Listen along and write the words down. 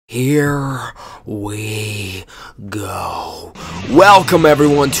Here we go. Welcome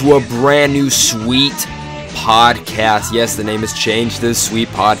everyone to a brand new sweet podcast. Yes, the name has changed. This sweet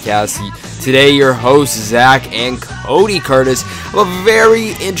podcast. Today, your hosts Zach and Cody Curtis have a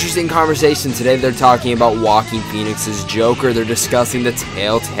very interesting conversation. Today, they're talking about Joaquin Phoenix's Joker. They're discussing the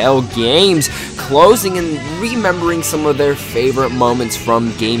TELLTALE Games, closing and remembering some of their favorite moments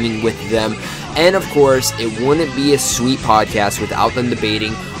from gaming with them. And of course, it wouldn't be a sweet podcast without them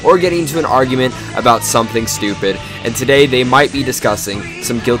debating or getting into an argument about something stupid. And today they might be discussing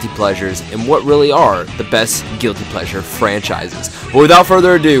some guilty pleasures and what really are the best guilty pleasure franchises. But without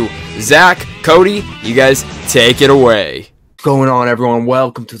further ado, Zach, Cody, you guys take it away. What's going on, everyone?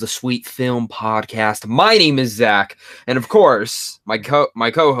 Welcome to the Sweet Film Podcast. My name is Zach, and of course, my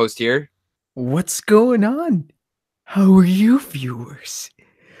co-host here. What's going on? How are you, viewers?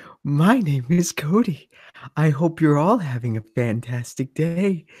 My name is Cody. I hope you're all having a fantastic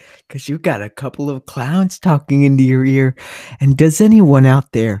day, because you got a couple of clowns talking into your ear. And does anyone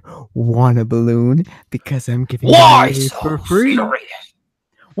out there want a balloon? Because I'm giving it away for free.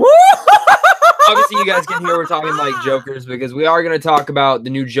 Obviously, you guys can hear we're talking like Jokers, because we are going to talk about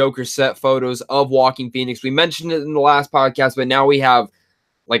the new Joker set photos of Joaquin Phoenix. We mentioned it in the last podcast, but now we have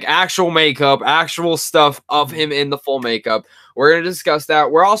like actual makeup, actual stuff of him in the full makeup. We're going to discuss that.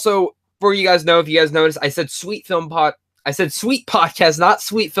 We're also, for you guys know, if you guys noticed, I said sweet podcast, not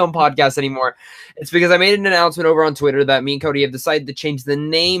sweet film podcast anymore. It's because I made an announcement over on Twitter that me and Cody have decided to change the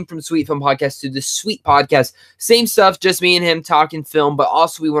name from Sweet Film Podcast to the Sweet Podcast. Same stuff, just me and him talking film, but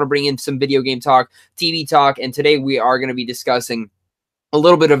also we want to bring in some video game talk, TV talk, and today we are going to be discussing a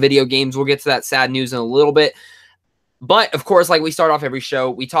little bit of video games. We'll get to that sad news in a little bit. But of course, like we start off every show,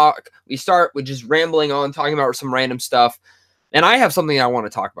 we start with just rambling on, talking about some random stuff. And I have something I want to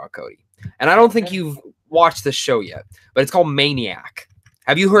talk about, Cody. And I don't think you've watched this show yet, but it's called MANIAC.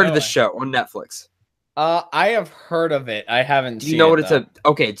 Have you heard of the show on Netflix? I have heard of it. I haven't seen it. Do you know what it's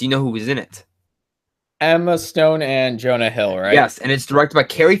okay, do you know who was in it? Emma Stone and Jonah Hill, right? Yes, and it's directed by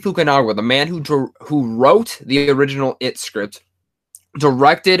Cary Fukunaga, the man who wrote the original It script,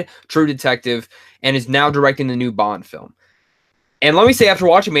 directed True Detective, and is now directing the new Bond film. And let me say, after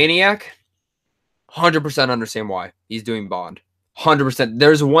watching MANIAC, 100% understand why he's doing Bond. 100%.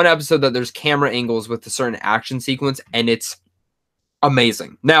 There's one episode that there's camera angles with a certain action sequence, and it's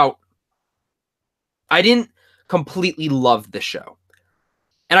amazing. Now, I didn't completely love the show,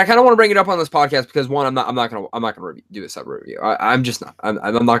 and I kind of want to bring it up on this podcast because one, I'm not gonna do a separate review. I'm just not.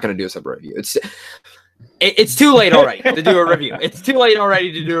 I'm not gonna do a separate review. It's too late already to do a review. It's too late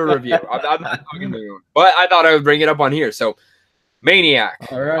already to do a review. I'm not talking to you, but I thought I would bring it up on here. So, MANIAC.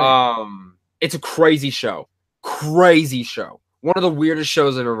 All right. It's a crazy show. Crazy show. One of the weirdest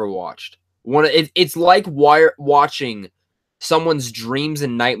shows I've ever watched. It's like watching someone's dreams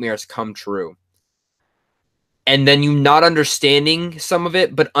and nightmares come true. And then you not understanding some of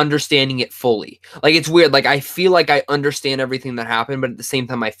it, but understanding it fully. Like, it's weird. Like, I feel like I understand everything that happened, but at the same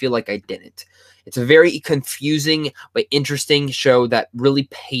time, I feel like I didn't. It's a very confusing but interesting show that really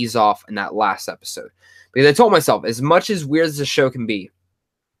pays off in that last episode. Because I told myself, as much as weird as the show can be,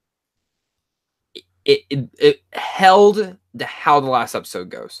 it held how the last episode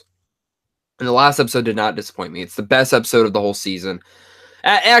goes. And the last episode did not disappoint me. It's the best episode of the whole season.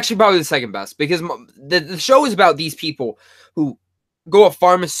 Actually, probably the second best. Because the show is about these people who go a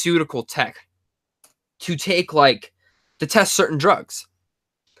pharmaceutical tech to test certain drugs.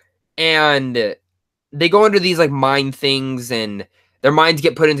 And they go under these like mind things, and their minds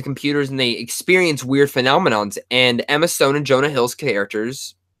get put into computers, and they experience weird phenomenons. And Emma Stone and Jonah Hill's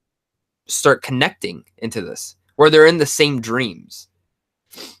characters start connecting into this, where they're in the same dreams.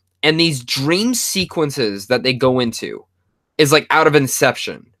 And these dream sequences that they go into is like out of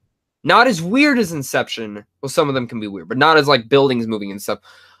Inception. Not as weird as Inception. Well, some of them can be weird, but not as like buildings moving and stuff.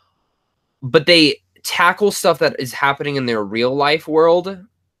 But they tackle stuff that is happening in their real life world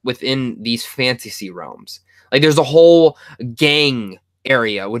within these fantasy realms. Like, there's a whole gang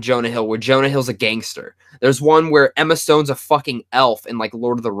area with Jonah Hill, where Jonah Hill's a gangster. There's one where Emma Stone's a fucking elf in like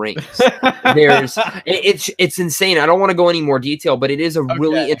Lord of the Rings. It's insane. I don't want to go any more detail, but it is a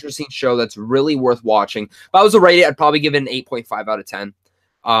really interesting show that's really worth watching. If I was to rate it, I'd probably give it an 8.5 out of 10.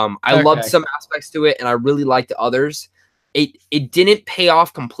 I loved some aspects to it, and I really liked others. It didn't pay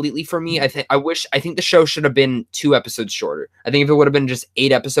off completely for me. I think the show should have been 2 episodes shorter. I think if it would have been just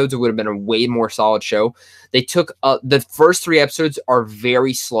 8 episodes, it would have been a way more solid show. They took the first 3 episodes are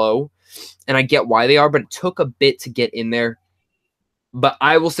very slow, and I get why they are, but it took a bit to get in there. But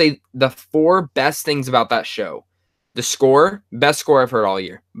I will say the 4 best things about that show: the score, best score I've heard all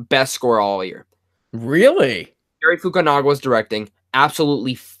year, best score all year. Really? Cary Fukunaga was directing.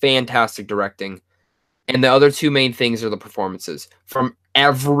 absolutely fantastic directing. And the other two main things are the performances from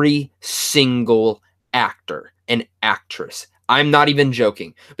every single actor and actress. I'm not even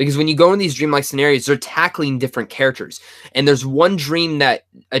joking, because when you go in these dreamlike scenarios, they're tackling different characters. And there's one dream that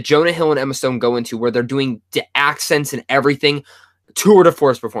Jonah Hill and Emma Stone go into where they're doing the accents and everything. Tour de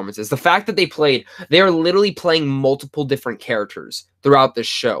force performances. The fact that they are literally playing multiple different characters throughout this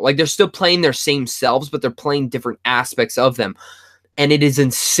show. Like, they're still playing their same selves, but they're playing different aspects of them. And it is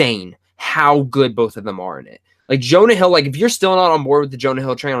insane how good both of them are in it. Like, Jonah Hill, like, if you're still not on board with the Jonah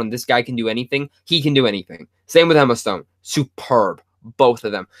Hill train on this guy can do anything, he can do anything. Same with Emma Stone. Superb. Both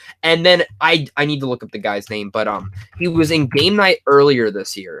of them. And then I need to look up the guy's name, but he was in Game Night earlier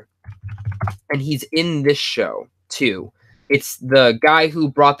this year. And he's in this show too. It's the guy who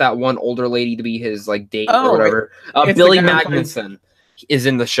brought that one older lady to be his like date or whatever. Billy Magnuson is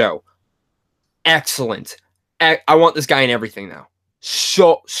in the show. Excellent. I want this guy in everything now.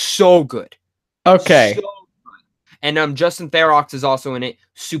 So good. Okay. So good. And Justin Theroux is also in it.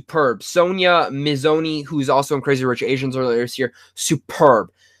 Superb. Sonia Mizzoni, who's also in Crazy Rich Asians earlier this year.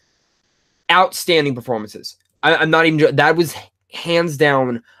 Superb. Outstanding performances. I'm not even. That was hands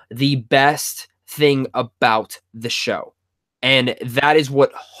down the best thing about the show. And that is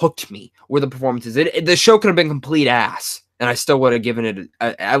what hooked me, were the performances. The show could have been complete ass, and I still would have given it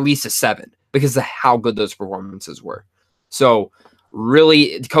at least a 7 because of how good those performances were. So,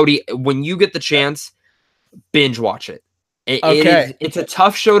 really, Cody, when you get the chance, binge watch it. It's a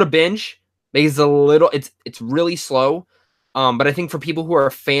tough show to binge because it's really slow. But I think for people who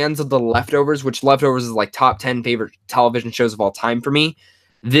are fans of The Leftovers, which Leftovers is like top 10 favorite television shows of all time for me,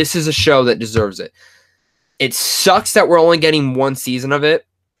 this is a show that deserves it. It sucks that we're only getting one season of it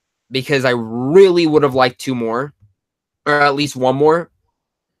because I really would have liked 2 more, or at least 1 more,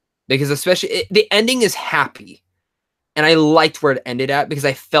 because especially the ending is happy, and I liked where it ended at because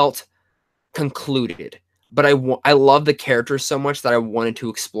I felt concluded. But I love the characters so much that I wanted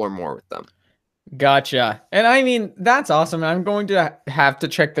to explore more with them. Gotcha. And I mean, that's awesome. I'm going to have to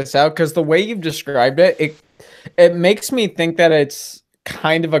check this out because the way you've described it, it makes me think that it's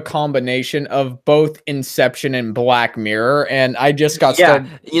kind of a combination of both Inception and Black Mirror, and I just got started.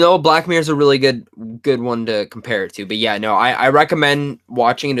 Black Mirror is a really good one to compare it to. But yeah, no, I recommend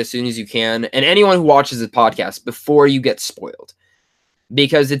watching it as soon as you can, and anyone who watches this podcast before you get spoiled,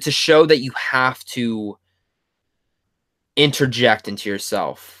 because it's a show that you have to interject into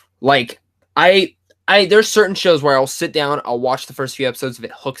yourself. Like there's certain shows where I'll sit down, I'll watch the first few episodes. If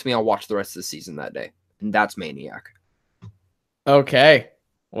it hooks me, I'll watch the rest of the season that day, and that's Maniac. Okay,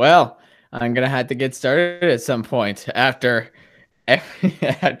 well, I'm gonna have to get started at some point after I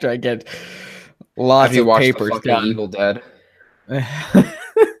get lots of papers done. Evil Dead. After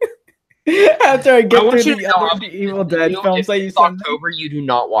I get through the other Evil Dead films that you sent. October, you do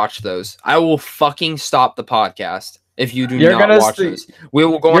not watch those. I will fucking stop the podcast if you do not watch those. We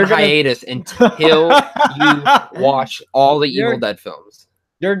will go on hiatus until you watch all the Evil Dead films.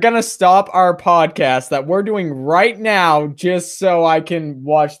 You're going to stop our podcast that we're doing right now just so I can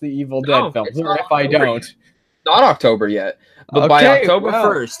watch the Evil Dead films. Or if I don't. Not October yet. But by October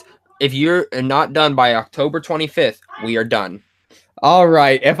 1st, if you're not done by October 25th, we are done. All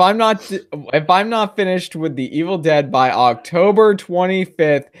right. If I'm not finished with the Evil Dead by October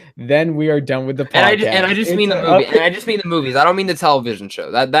 25th, then we are done with the podcast. And I just mean the movie. And I just mean the movies. I don't mean the television show.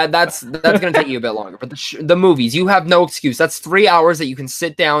 That's going to take you a bit longer. But the movies, you have no excuse. That's 3 hours that you can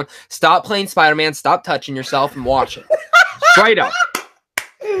sit down, stop playing Spider-Man, stop touching yourself, and watch it. Straight up.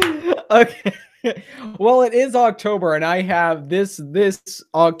 Okay. Well, it is October, and I have this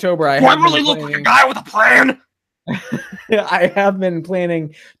October. I really look like a guy with a plan. I have been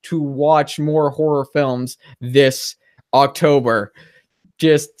planning to watch more horror films this October,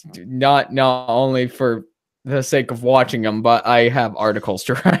 just not only for the sake of watching them, but I have articles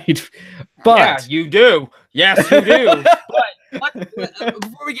to write. But yeah, you do. Yes, you do. But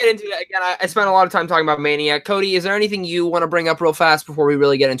before we get into that, again, I spent a lot of time talking about Maniac. Cody, is there anything you want to bring up real fast before we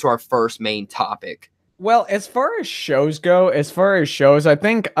really get into our first main topic? Well, as far as shows go, I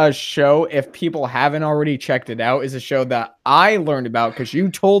think a show, if people haven't already checked it out, is a show that I learned about because you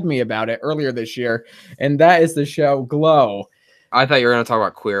told me about it earlier this year, and that is the show Glow. I thought you were going to talk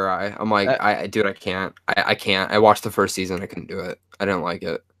about Queer Eye. I'm like, dude, I can't. I can't. I watched the first season. I couldn't do it. I didn't like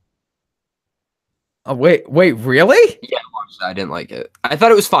it. Oh, wait, really? Yeah, I watched it. I didn't like it. I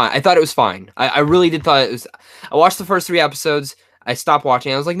thought it was fine. I really did thought it was. I watched the first 3 episodes. I stopped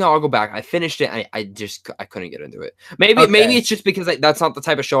watching. I was like, no, I'll go back. I finished it. I couldn't get into it. Maybe it's just because that's not the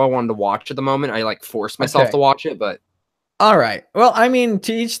type of show I wanted to watch at the moment. I like forced myself to watch it, but All right. Well, I mean,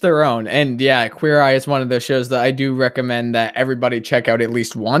 to each their own. And yeah, Queer Eye is one of those shows that I do recommend that everybody check out at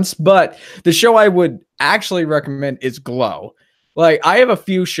least once. But the show I would actually recommend is Glow. Like, I have a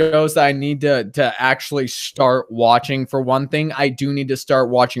few shows that I need to actually start watching. For one thing, I do need to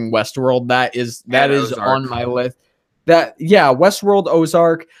start watching Westworld. That is on my list. Westworld,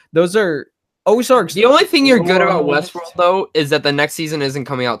 Ozark. Those are Ozark's. The only thing you're good about Westworld, though, is that the next season isn't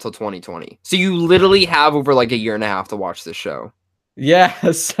coming out till 2020. So you literally have over like a year and a half to watch this show.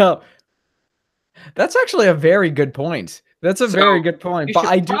 Yeah, so that's actually a very good point. That's a very good point. But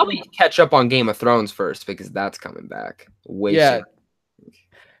I do probably catch up on Game of Thrones first because that's coming back way soon.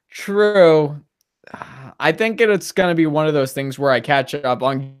 True. I think it's going to be one of those things where I catch up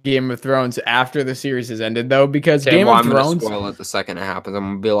on Game of Thrones after the series has ended, though, because Game of Thrones. I'm going to spoil it the second it happens. I'm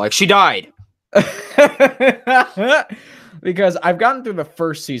going to be like, she died. Because I've gotten through the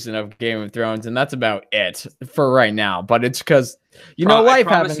first season of Game of Thrones, and that's about it for right now. But it's because, life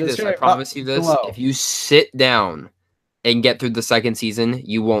happens. I promise you this. If you sit down and get through the second season,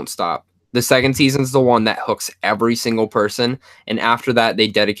 you won't stop. The second season's the one that hooks every single person, and after that, they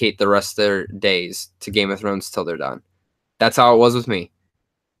dedicate the rest of their days to Game of Thrones till they're done. That's how it was with me.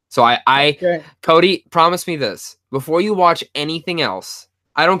 So Cody, promise me this. Before you watch anything else,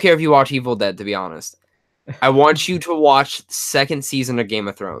 I don't care if you watch Evil Dead, to be honest. I want you to watch the second season of Game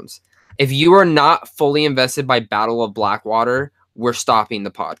of Thrones. If you are not fully invested by Battle of Blackwater, we're stopping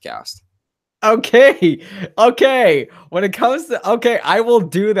the podcast. Okay. When it comes to I will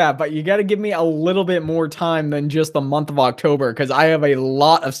do that, but you got to give me a little bit more time than just the month of October because I have a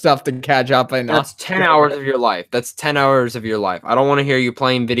lot of stuff to catch up on. That's 10 hours of your life. That's 10 hours of your life. I don't want to hear you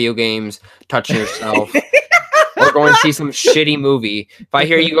playing video games, touching yourself, or going to see some shitty movie. If I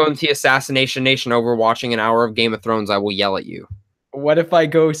hear you going to Assassination Nation over watching an hour of Game of Thrones, I will yell at you. What if I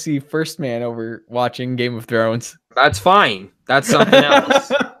go see First Man over watching Game of Thrones? That's fine. That's something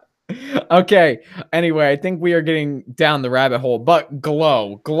else. Okay. Anyway, I think we are getting down the rabbit hole, but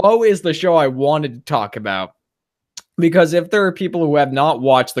Glow is the show I wanted to talk about because if there are people who have not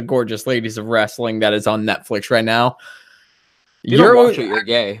watched The Gorgeous Ladies of Wrestling that is on Netflix right now, you're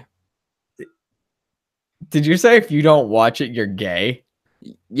gay. Did you say if you don't watch it, you're gay?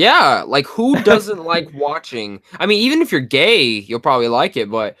 Yeah. Like who doesn't like watching? I mean, even if you're gay, you'll probably like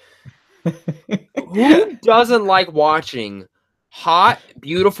it, but who doesn't like watching hot,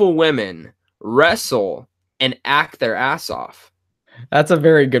 beautiful women wrestle and act their ass off? That's a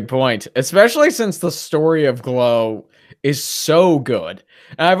very good point, especially since the story of Glow is so good.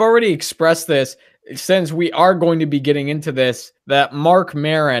 And I've already expressed this since we are going to be getting into this, that Mark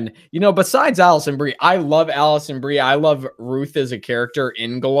Maron, besides Allison Brie, I love Allison Brie. I love Ruth as a character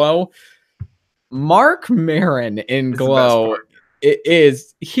in Glow. Mark Maron in Glow,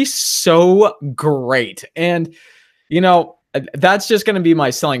 he's so great. And, that's just going to be my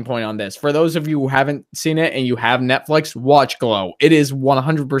selling point on this. For those of you who haven't seen it and you have Netflix, watch Glow. It is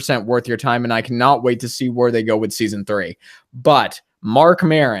 100% worth your time, and I cannot wait to see where they go with season 3. But Mark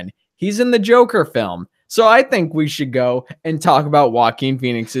Maron, he's in the Joker film. So I think we should go and talk about Joaquin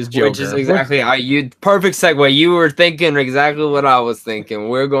Phoenix's Joker. Which is exactly perfect segue. You were thinking exactly what I was thinking.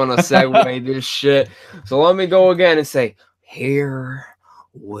 We're going to segue this shit. So let me go again and say, here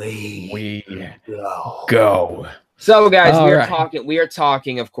we go. So, guys, we are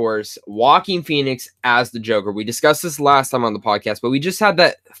talking, of course, Joaquin Phoenix as the Joker. We discussed this last time on the podcast, but we just had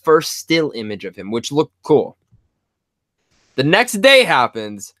that first still image of him, which looked cool. The next day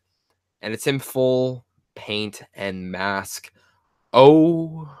happens, and it's him full paint and mask.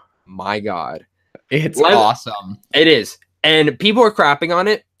 Oh, my God. It's awesome. It is. And people are crapping on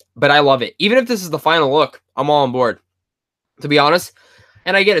it, but I love it. Even if this is the final look, I'm all on board, to be honest.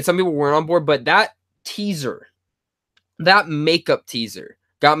 And I get it. Some people weren't on board, but that teaser... that makeup teaser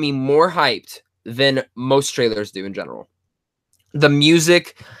got me more hyped than most trailers do in general. The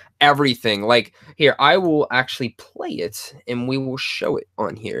music, everything. Like, here, I will actually play it, and we will show it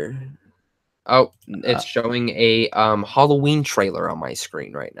on here. Oh, it's showing a Halloween trailer on my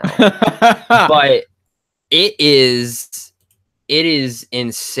screen right now. But it is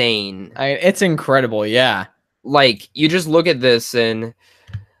insane. It's incredible, yeah. Like, you just look at this and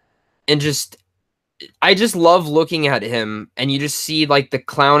just... I just love looking at him, and you just see like the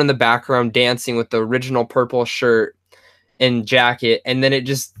clown in the background dancing with the original purple shirt and jacket, and then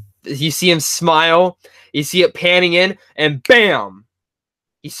you see him smile, you see it panning in, and bam,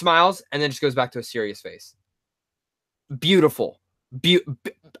 he smiles, and then just goes back to a serious face. Beautiful,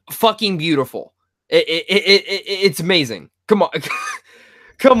 fucking beautiful. It's amazing. Come on,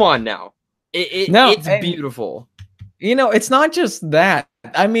 come on now. It's beautiful. It's not just that.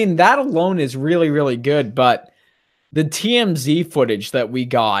 I mean, that alone is really, really good, but the TMZ footage that we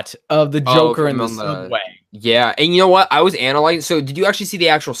got of the Oh, Joker in from the on the subway. yeah, and you know what? I was analyzing. So, did you actually see the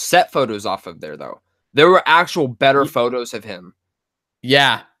actual set photos off of there though? There were actual better photos of him,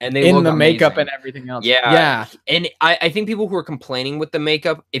 Yeah, and they in look the makeup amazing. and everything else. Yeah, Yeah, and I think people who are complaining with the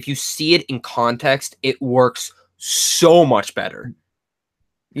makeup, if you see it in context, it works so much better.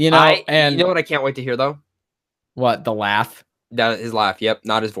 you know, You know and what I can't wait to hear though? what, the laugh? That his laugh. Yep,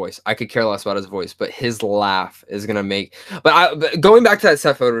 not his voice. I could care less about his voice, but his laugh is gonna make. But going back to that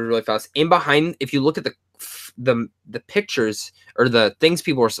set photo really fast. In behind, if you look at the pictures or the things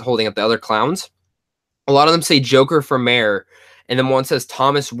people are holding up, the other clowns, a lot of them say Joker for mayor, and then one says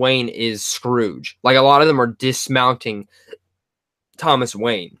Thomas Wayne is Scrooge. Like a lot of them are dismounting Thomas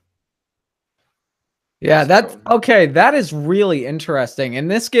Wayne. Yeah, that's So, okay. That is really interesting,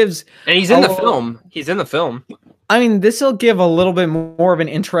 and this gives. and he's in the film. He's in the film. I mean, this will give a little bit more of an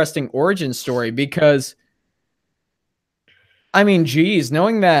interesting origin story because, I mean, geez,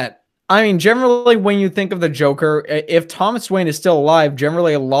 knowing that, I mean, generally when you think of the Joker, if Thomas Wayne is still alive,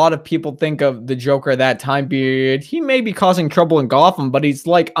 generally a lot of people think of the Joker at that time period. He may be causing trouble in Gotham, but he's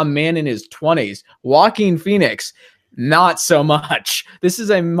like a man in his 20s. Joaquin Phoenix, not so much. This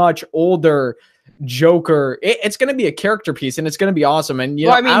is a much older Joker. It's going to be a character piece, and it's going to be awesome. And you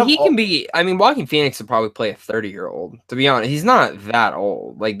know, I mean, he can be. I mean, Joaquin Phoenix would probably play a 30-year-old. To be honest, he's not that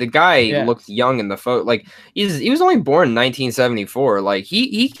old. Like the guy looks young in the photo. Like he was only born in 1974. Like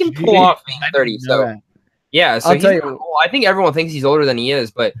he can pull off being 30. So yeah, so he's not old. I think everyone thinks he's older than he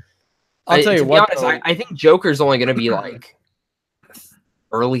is, but I'll tell you what. I think Joker's only going to be like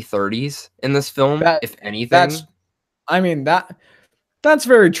early 30s in this film, if anything. That's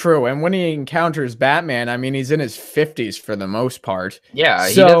very true. And when he encounters Batman, I mean, he's in his 50s for the most part. Yeah,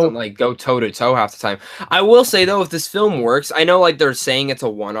 he doesn't like go toe to toe half the time. I will say though, if this film works, I know like they're saying it's a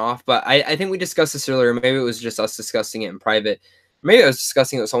one-off, but I think we discussed this earlier. Maybe it was just us discussing it in private. Maybe I was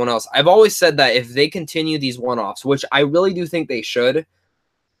discussing it with someone else. I've always said that if they continue these one-offs, which I really do think they should,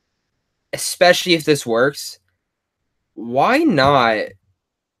 especially if this works, why not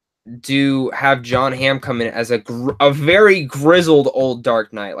have John Hamm come in as a very grizzled old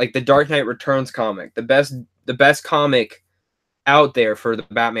Dark Knight, like the Dark Knight Returns comic, the best comic out there for the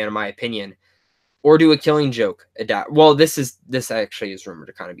Batman, in my opinion, or do a Killing Joke adapt. Well, this actually is rumored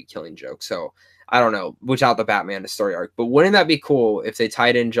to kind of be Killing Joke, so I don't know, without the Batman story arc. But wouldn't that be cool if they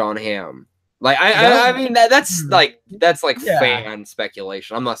tied in John Hamm? Like I mean that's like fan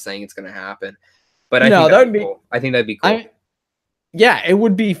speculation. I'm not saying it's gonna happen, but I think that'd be cool. I think that'd be cool. Yeah, it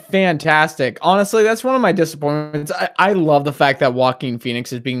would be fantastic. Honestly, that's one of my disappointments. I love the fact that Joaquin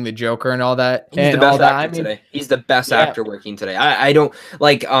Phoenix is being the Joker and all that. He's the best actor today. He's the best actor working today. I don't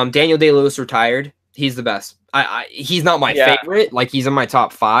like Daniel Day-Lewis retired. He's the best. He's not my favorite. Like he's in my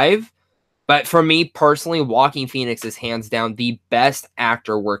top 5. But for me personally, Joaquin Phoenix is hands down the best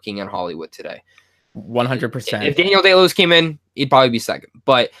actor working in Hollywood today. 100%. If Daniel Day-Lewis came in, he'd probably be second.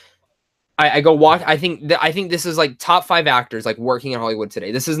 But I think this is like top 5 actors like working in Hollywood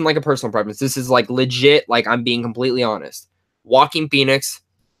today. This isn't like a personal preference. This is like legit. Like I'm being completely honest. Joaquin Phoenix,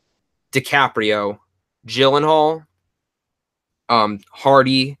 DiCaprio, Gyllenhaal,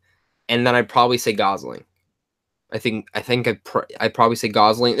 Hardy, and then I'd probably say Gosling. I'd probably say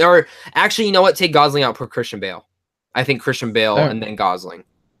Gosling. Or actually, you know what? Take Gosling out for Christian Bale. I think Christian Bale and then Gosling.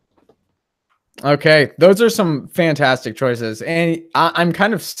 Okay, those are some fantastic choices. And I'm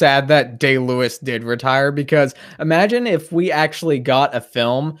kind of sad that Day-Lewis did retire, because imagine if we actually got a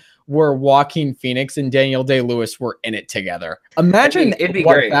film where Joaquin Phoenix and Daniel Day-Lewis were in it together. Imagine it'd be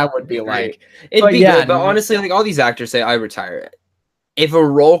what great. that would be like. It'd be good, but honestly, like all these actors say, I retire. If a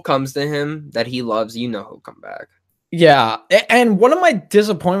role comes to him that he loves, you know he'll come back. Yeah, and one of my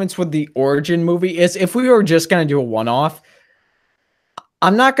disappointments with the Origin movie is if we were just going to do a one-off,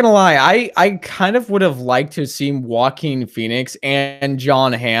 I'm not going to lie, I kind of would have liked to see Joaquin Phoenix and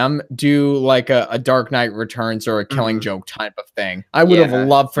John Hamm do like a Dark Knight Returns or a Killing Joke type of thing. I would have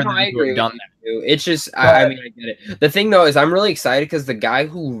loved for them to have done that. It's just, I mean, I get it. The thing though is I'm really excited because the guy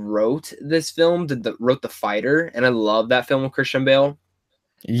who wrote this film wrote The Fighter, and I love that film with Christian Bale.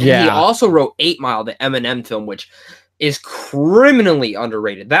 Yeah. And he also wrote 8 Mile, the Eminem film, which is criminally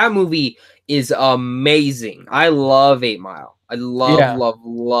underrated. That movie is amazing. I love 8 Mile. I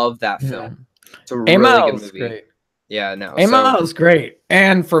love that film. It's a really good movie. Great. Yeah, no. 8 Mile is great.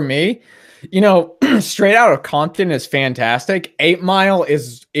 And for me, you know, Straight Outta Compton is fantastic. 8 Mile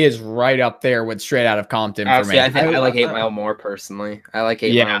is right up there with Straight Outta Compton for me. I think I like 8 Mile more personally. I like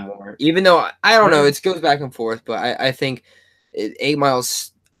 8 Mile more. Even though I don't know, it goes back and forth, but I think 8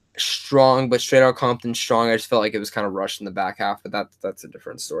 Mile's strong, but Straight Outta Compton strong. I just felt like it was kind of rushed in the back half, but that's a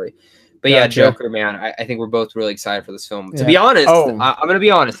different story. But yeah, Gotcha. Joker, man, I think we're both really excited for this film. To Yeah. be honest, Oh. I'm gonna be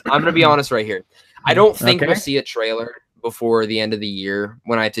honest. I'm gonna be honest right here. I don't think we'll Okay. see a trailer before the end of the year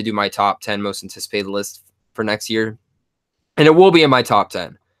when I have to do my top 10 most anticipated list for next year, and it will be in my top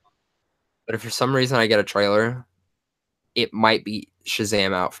 10. But if for some reason I get a trailer, it might be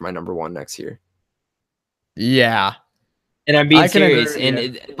Shazam out for my number 1 next year. Yeah. And I'm being serious. agree, And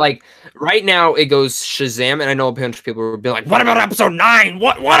yeah. it, like right now, it goes Shazam, and I know a bunch of people will be like, "What about episode 9?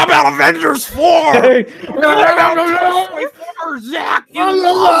 What about Avengers 4? What about Toy 4, Zach?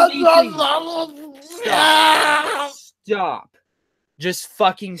 Stop! Just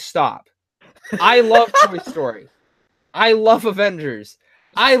fucking stop! I love Toy Story. I love Avengers.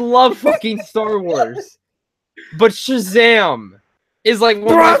 I love fucking Star Wars. But Shazam is like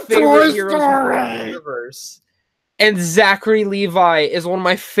one of my favorite heroes in the universe. And Zachary Levi is one of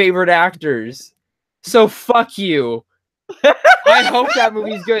my favorite actors. So fuck you. I hope that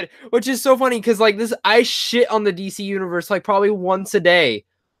movie's good. Which is so funny because like this, I shit on the DC universe like probably once a day.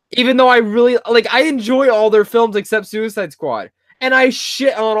 Even though I really like I enjoy all their films except Suicide Squad. And I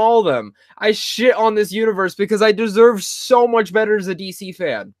shit on all of them. I shit on this universe because I deserve so much better as a DC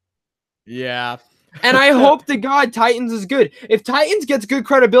fan. Yeah. And I hope to God Titans is good. If Titans gets good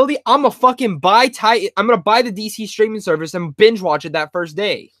credibility, I'm a fucking buy Titan. I'm gonna buy the DC streaming service and binge watch it that first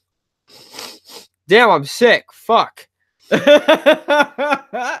day. Damn, I'm sick. Fuck. But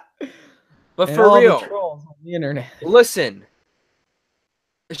And for all the real, trolls on the internet. listen.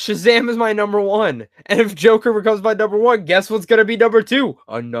 Shazam is my number 1. And if Joker becomes my number 1, guess what's gonna be number 2?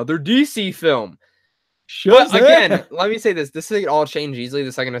 Another DC film. But again, let me say this. This thing all change easily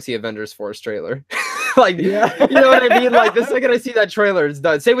the second I see Avengers 4's trailer. Like, Yeah. you know what I mean? Like, the second I see that trailer, it's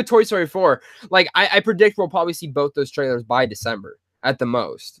done. Same with Toy Story 4. Like, I predict we'll probably see both those trailers by December at the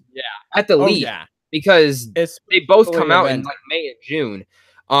most. Yeah. At the Oh, least. yeah. Because It's they both fully come out in event. like May and June.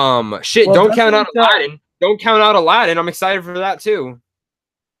 Shit, Well, don't count out doesn't, Aladdin. Don't count out Aladdin. I'm excited for that too.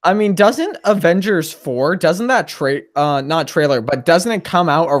 I mean, doesn't Avengers 4, doesn't that not trailer, but doesn't it come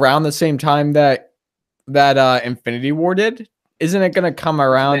out around the same time that Infinity War did? Isn't it going to come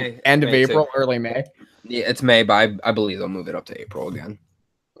around May. end of May April, too. early May? Yeah, it's May, but I believe they'll move it up to April again.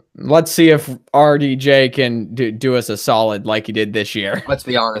 Let's see if RDJ can do us a solid like he did this year. Let's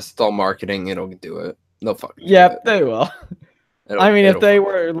be honest, it's all marketing. It'll do it. They'll fucking do Yep, it. they will. It'll- if it'll they fucking-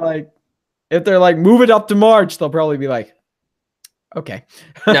 were like, if they're like, move it up to March, they'll probably be like, okay.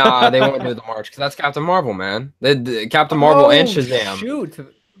 Nah, they won't do the March because that's Captain Marvel, man. Captain Marvel and Shazam. Shoot,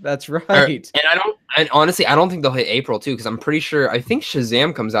 that's right. And honestly, I don't think they'll hit April too because I'm pretty sure I think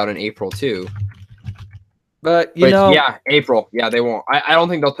Shazam comes out in April too. But yeah, April. Yeah, they won't. I don't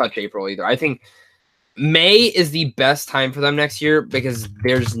think they'll touch April either. I think May is the best time for them next year because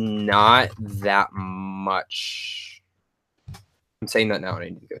there's not that much. I'm saying that now and I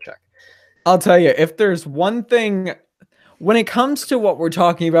need to go check. I'll tell you, if there's one thing when it comes to what we're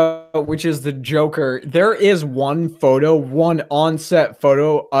talking about, which is the Joker, there is one on-set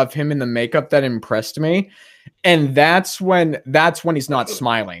photo of him in the makeup that impressed me. And that's when he's not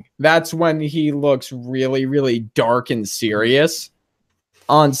smiling. That's when he looks really, really dark and serious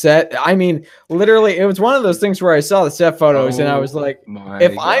on set. I mean, literally, it was one of those things where I saw the set photos and I was like,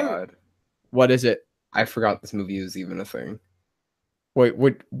 what is it? I forgot this movie was even a thing. Wait,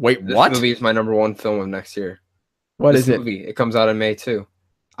 This what? movie is my number 1 film of next year. What This is it? movie, it comes out in May too.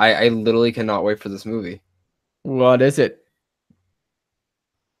 I literally cannot wait for this movie. What is it?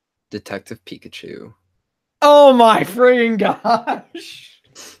 Detective Pikachu. Oh my freaking gosh.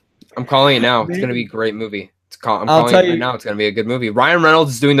 I'm calling it now. It's gonna be a great movie. I'm I'll calling tell it right you- now. It's gonna be a good movie. Ryan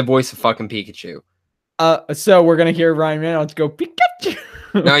Reynolds is doing the voice of fucking Pikachu. So we're gonna hear Ryan Reynolds go Pikachu.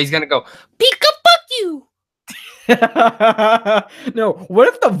 No, he's gonna go Pika fuck you. No, what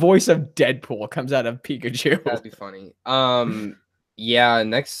if the voice of Deadpool comes out of Pikachu? That'd be funny. Yeah.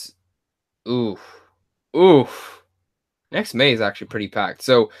 Next, oof. Next May is actually pretty packed.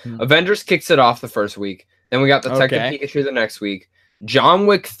 So Avengers kicks it off the first week. Then we got Detective Pikachu the next week. John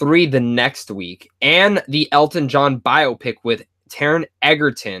Wick 3 the next week, and the Elton John biopic with Taron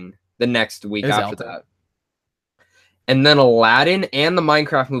Egerton the next week after that. And then Aladdin and the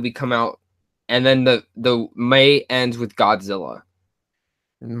Minecraft movie come out, and then the May ends with Godzilla.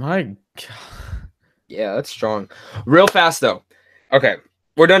 My God. Yeah, that's strong. Real fast though. Okay,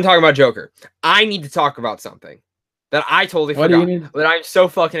 we're done talking about Joker. I need to talk about something that I totally forgot that I'm so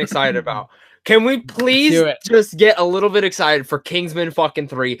fucking excited about. Can we please just get a little bit excited for Kingsman fucking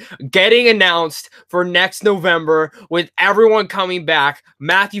 3 getting announced for next November with everyone coming back,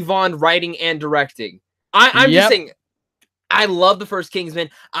 Matthew Vaughn writing and directing? I'm just saying, I love the first Kingsman.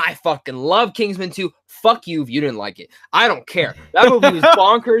 I fucking love Kingsman 2. Fuck you if you didn't like it. I don't care. That movie was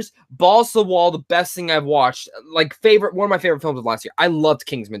bonkers, balls to the wall, the best thing I've watched. Like one of my favorite films of last year. I loved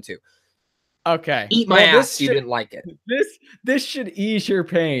Kingsman 2. Okay. Eat my ass if you didn't like it. This should ease your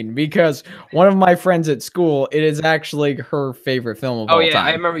pain because one of my friends at school, it is actually her favorite film of all time.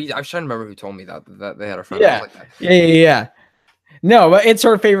 I remember. I was trying to remember who told me that they had a friend. Yeah. Like that. Yeah. No, but it's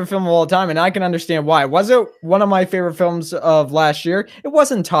her favorite film of all time, and I can understand why. Was it one of my favorite films of last year? It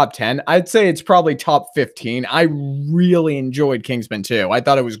wasn't top 10. I'd say it's probably top 15. I really enjoyed Kingsman 2. I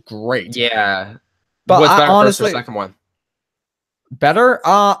thought it was great. Yeah. But what's better, honestly, first or second one? Better?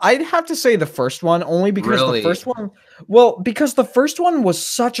 I'd have to say the first one, only because the first one was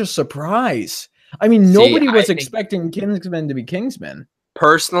such a surprise. I mean, nobody was expecting Kingsman to be Kingsman.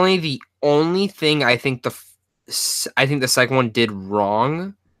 Personally, the only thing I think the second one did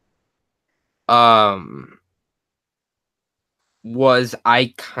wrong was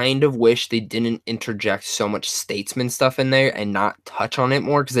I kind of wish they didn't interject so much statesman stuff in there and not touch on it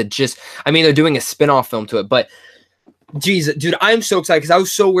more, because they're doing a spin-off film to it, but Jesus, dude, I'm so excited because I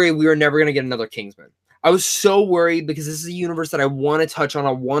was so worried we were never going to get another Kingsman. I was so worried because this is a universe that I want to touch on,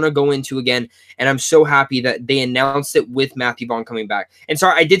 I want to go into again, and I'm so happy that they announced it with Matthew Vaughn coming back. And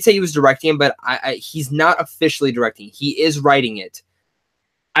sorry, I did say he was directing, but he's not officially directing. He is writing it.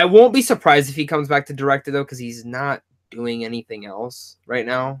 I won't be surprised if he comes back to direct it, though, because he's not doing anything else right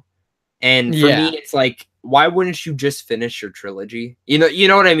now. And for me, it's like, why wouldn't you just finish your trilogy? You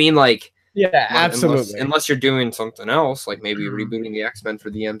know what I mean? Like, yeah, absolutely. Unless you're doing something else, like maybe rebooting the X-Men for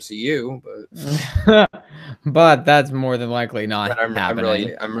the MCU, but but that's more than likely not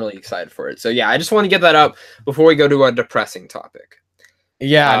happening. I'm really excited for it. So yeah, I just want to get that up before we go to a depressing topic.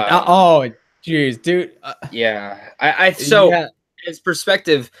 Yeah. Oh, jeez, dude. As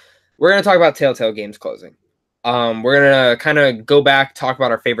perspective, we're gonna talk about Telltale Games closing. We're gonna kind of go back, talk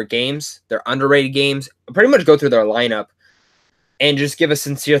about our favorite games, their underrated games, pretty much go through their lineup, and just give a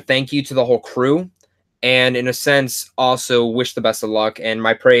sincere thank you to the whole crew. And in a sense, also wish the best of luck. And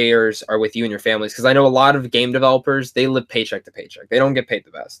my prayers are with you and your families, because I know a lot of game developers, they live paycheck to paycheck. They don't get paid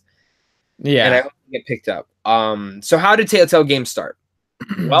the best. Yeah. And I hope you get picked up. So how did Telltale Games start?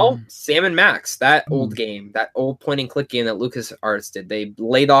 Well, Sam and Max, that old game, that old point-and-click game that LucasArts did. They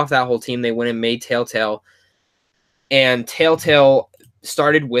laid off that whole team. They went and made Telltale. And Telltale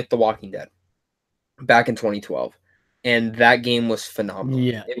started with The Walking Dead back in 2012. And that game was phenomenal.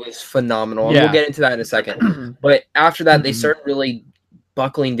 Yeah. It was phenomenal. And we'll get into that in a second. But after that, they started really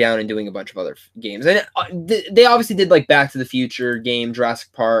buckling down and doing a bunch of other games. And they obviously did like Back to the Future game,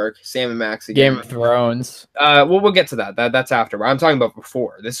 Jurassic Park, Sam and Max again. Game of Thrones. We'll get to that. That's after. I'm talking about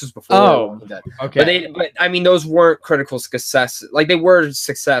before. This was before. Oh, okay. But I mean, those weren't critical success. Like, they were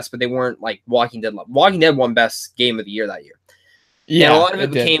success, but they weren't like Walking Dead. Walking Dead won best game of the year that year. Yeah, and a lot of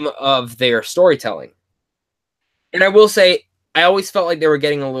it came of their storytelling. And I will say, I always felt like they were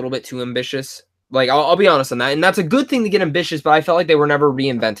getting a little bit too ambitious. Like, I'll be honest on that. And that's a good thing to get ambitious, but I felt like they were never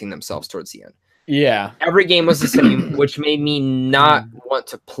reinventing themselves towards the end. Yeah. Every game was the same, which made me not want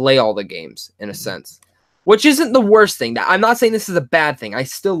to play all the games, in a sense. Which isn't the worst thing. I'm not saying this is a bad thing. I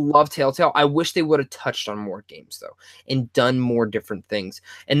still love Telltale. I wish they would have touched on more games, though, and done more different things.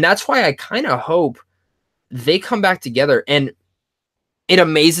 And that's why I kind of hope they come back together. And it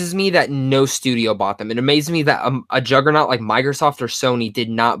amazes me that no studio bought them. It amazes me that a juggernaut like Microsoft or Sony did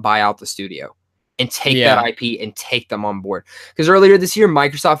not buy out the studio and take that IP and take them on board. Because earlier this year,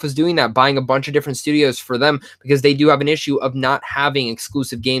 Microsoft was doing that, buying a bunch of different studios for them, because they do have an issue of not having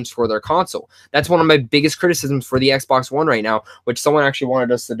exclusive games for their console. That's one of my biggest criticisms for the Xbox One right now, which someone actually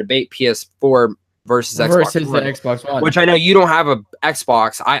wanted us to debate PS4 versus Xbox One, which I know you don't have a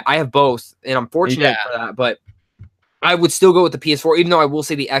Xbox. I have both, and I'm fortunate for that, but I would still go with the PS4, even though I will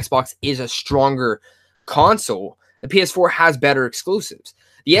say the Xbox is a stronger console. The PS4 has better exclusives.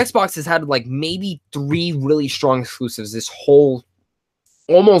 The Xbox has had like maybe 3 really strong exclusives this whole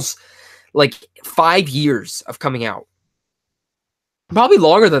almost like 5 years of coming out. Probably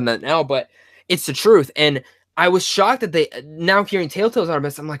longer than that now, but it's the truth. And I was shocked that they, now hearing Telltale's out of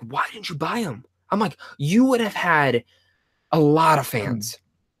best, I'm like, why didn't you buy them? I'm like, you would have had a lot of fans.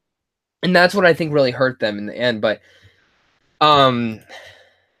 And that's what I think really hurt them in the end. But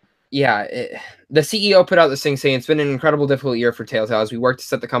the CEO put out this thing saying it's been an incredible, difficult year for Telltale as we work to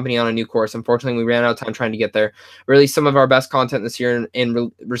set the company on a new course. Unfortunately, we ran out of time trying to get there. We released some of our best content this year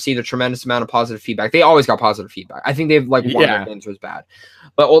and received a tremendous amount of positive feedback. They always got positive feedback. I think they've like one of their games was bad,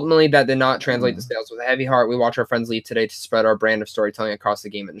 but ultimately that did not translate to sales. With a heavy heart, we watch our friends leave today to spread our brand of storytelling across the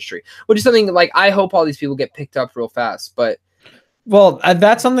game industry, which is something like I hope all these people get picked up real fast. But Well,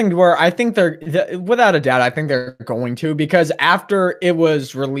 that's something where I think without a doubt, I think they're going to, because after it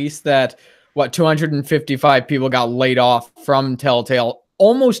was released that 255 people got laid off from Telltale,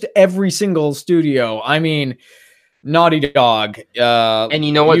 almost every single studio. I mean, Naughty Dog, And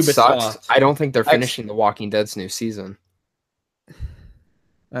you know what sucks? Ubisoft. I don't think they're finishing The Walking Dead's new season.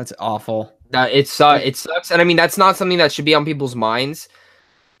 That's awful. It sucks, and I mean that's not something that should be on people's minds.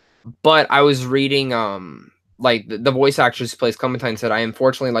 But I was reading, like the voice actress who plays Clementine said, "I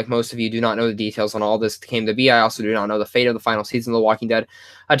unfortunately, like most of you, do not know the details on all this came to be. I also do not know the fate of the final season of The Walking Dead."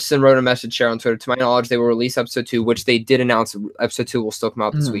 Hutchison wrote a message share on Twitter. To my knowledge, they will release episode 2, which they did announce. Episode 2 will still come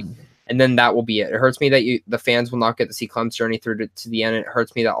out this week, and then that will be it. It hurts me that the fans will not get to see Clem's journey through to the end. It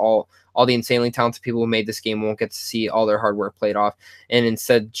hurts me that all the insanely talented people who made this game won't get to see all their hard work played off, and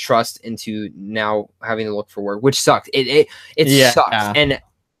instead trust into now having to look for work, which sucks. It sucks. And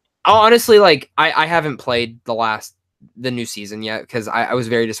honestly, like I haven't played the new season yet because I was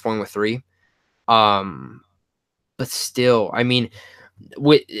very disappointed with 3. But still, I mean,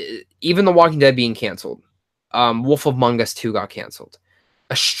 with even The Walking Dead being canceled, Wolf Among Us 2 got canceled.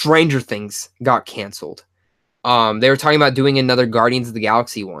 A Stranger Things got canceled. They were talking about doing another Guardians of the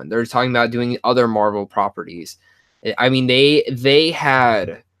Galaxy one. They were talking about doing other Marvel properties. I mean, they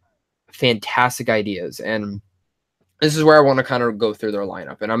had fantastic ideas, and this is where I want to kind of go through their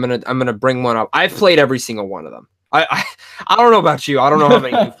lineup, and I'm gonna bring one up. I've played every single one of them. I don't know about you. I don't know how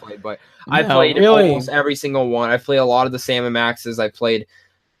many you've played, but I played almost every single one. I played a lot of the Sam and Maxes. I played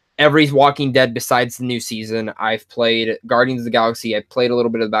every Walking Dead besides the new season. I've played Guardians of the Galaxy. I played a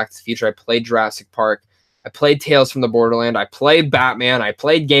little bit of Back to the Future. I played Jurassic Park. I played Tales from the Borderland. I played Batman. I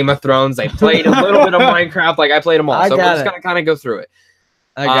played Game of Thrones. I played a little bit of Minecraft. Like I played them all. So we're just gonna kind of go through it.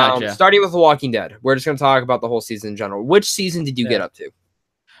 I gotcha. Starting with The Walking Dead. We're just gonna talk about the whole season in general. Which season did you get up to?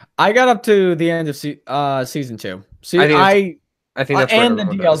 I got up to the end of season 2. I think that's and the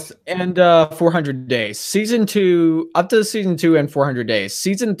DLC and 400 days. Season 2 up to season 2 and 400 days.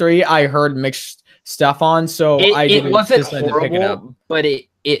 Season 3 I heard mixed stuff on, so it wasn't horrible, but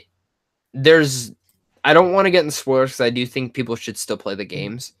there's I don't want to get in spoilers because I do think people should still play the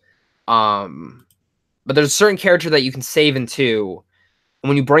games. But there's a certain character that you can save in 2, and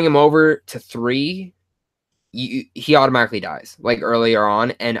when you bring him over to 3, he automatically dies like earlier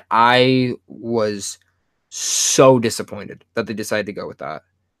on, and I was so disappointed that they decided to go with that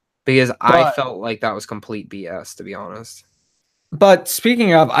because I felt like that was complete BS, to be honest. But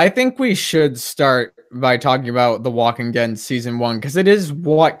speaking of, I think we should start by talking about The Walking Dead season 1 because it is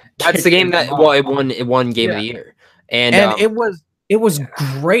that's the game that it won Game of the Year, and it was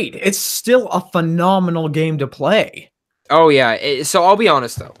great. It's still a phenomenal game to play. Oh yeah, so I'll be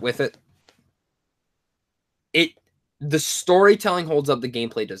honest though with it. The storytelling holds up, the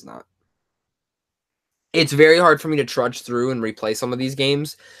gameplay does not. It's very hard for me to trudge through and replay some of these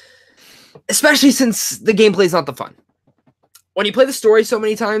games, especially since the gameplay is not the fun. When you play the story so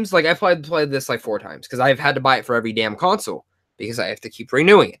many times, like I've played this like 4 times because I've had to buy it for every damn console because I have to keep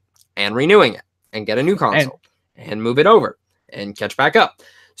renewing it and get a new console and move it over and catch back up.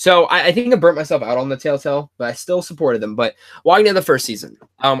 So I think I burnt myself out on the Telltale, but I still supported them. But Walking Dead the first season,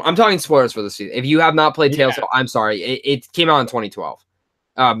 I'm talking spoilers for this season. If you have not played Telltale, I'm sorry. It came out in 2012.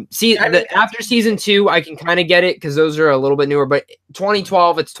 After season 2, I can kind of get it because those are a little bit newer. But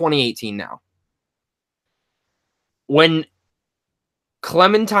 2012, it's 2018 now. When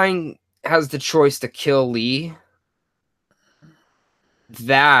Clementine has the choice to kill Lee,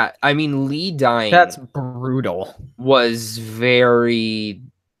 Lee dying. That's brutal. Was very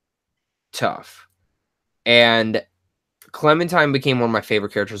tough, and Clementine became one of my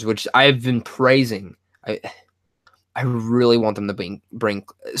favorite characters, which I've been praising. I really want them to bring.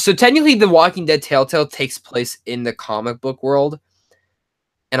 So technically, The Walking Dead Telltale takes place in the comic book world,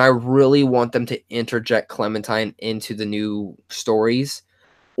 and I really want them to interject Clementine into the new stories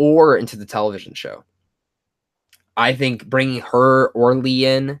or into the television show. I think bringing her or Lee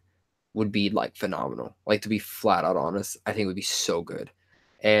in would be like phenomenal. Like, to be flat out honest, I think it would be so good.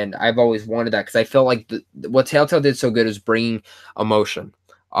 And I've always wanted that because I felt like what Telltale did so good is bringing emotion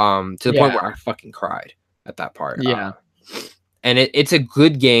to the point where I fucking cried at that part. Yeah. And it's a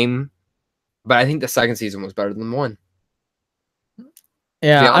good game, but I think the second season was better than 1.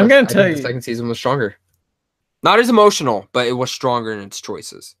 Yeah, I'm going to tell you. The second season was stronger. Not as emotional, but it was stronger in its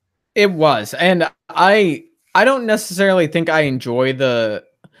choices. It was. And I don't necessarily think I enjoy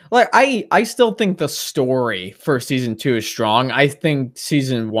I still think the story for season 2 is strong. I think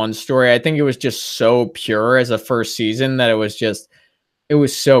season 1 story, I think it was just so pure as a first season that it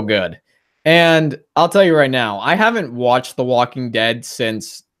was so good. And I'll tell you right now, I haven't watched The Walking Dead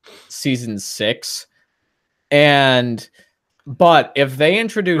since season 6. And But if they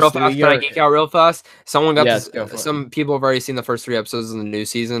introduce Real fast, Lee can I or geek out real fast? Someone got yes, this. go for Some people have already seen the first 3 episodes of the new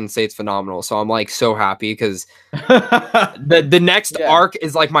season and say it's phenomenal. So I'm like so happy because it. the next Yeah. arc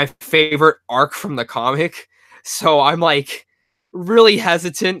is like my favorite arc from the comic. So I'm like really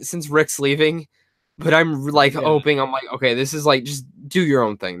hesitant since Rick's leaving, but I'm like Yeah. hoping. I'm like, okay, this is like just do your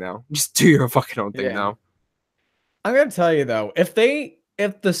own thing now. Just do your fucking own thing Yeah. now. I'm gonna tell you though, if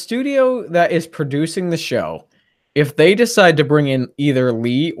the studio that is producing the show, if they decide to bring in either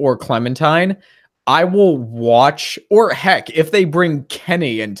Lee or Clementine, I will watch. Or heck, if they bring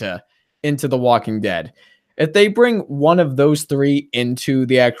Kenny into The Walking Dead, if they bring one of those three into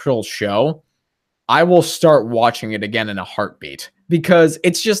the actual show, I will start watching it again in a heartbeat because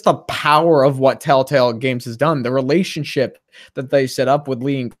it's just the power of what Telltale Games has done. The relationship that they set up with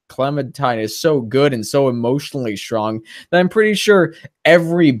Lee and Clementine is so good and so emotionally strong that I'm pretty sure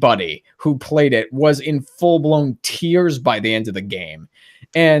everybody who played it was in full-blown tears by the end of the game.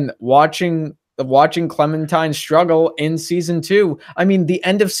 And watching Clementine struggle in season 2. I mean, the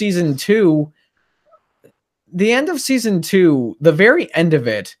end of season 2, the very end of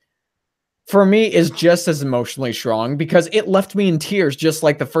it for me is just as emotionally strong because it left me in tears just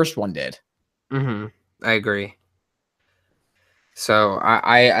like the first one did. I agree. So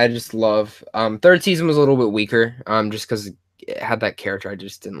I just love third season was a little bit weaker just because it had that character I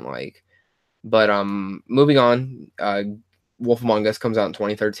just didn't like. But moving on, Wolf Among Us comes out in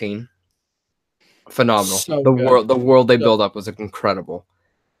 2013. Phenomenal. So the good. world they So- built up was incredible.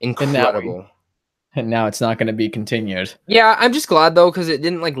 Incredible. And now it's not going to be continued. Yeah, I'm just glad though because it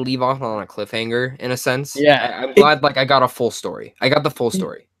didn't like leave off on a cliffhanger in a sense. Yeah, I'm glad like I got a full story. I got the full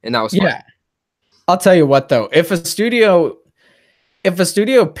story, and that was fun. Yeah. I'll tell you what though, if a studio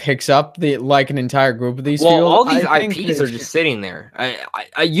picks up an entire group of these Well, fields, all these I think IPs are just sitting there.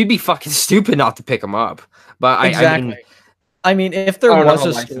 You'd be fucking stupid not to pick them up. But exactly. I mean, If there I don't know was how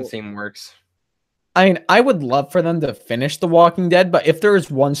a licensing works. I would love for them to finish The Walking Dead, but if there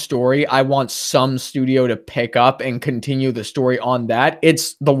is one story I want some studio to pick up and continue the story on that,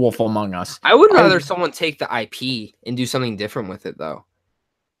 it's The Wolf Among Us. I would rather someone take the IP and do something different with it, though.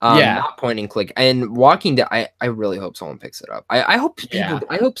 Yeah. Not point and click. And Walking Dead, I really hope someone picks it up. I hope people. Yeah.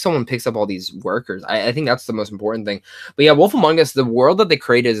 I hope someone picks up all these workers. I think that's the most important thing. But yeah, Wolf Among Us, the world that they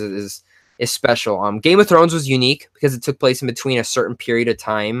created is special. Game of Thrones was unique because it took place in between a certain period of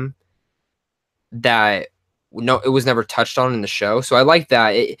time that it was never touched on in the show. So I like that.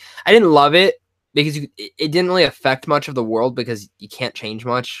 I didn't love it because it didn't really affect much of the world because you can't change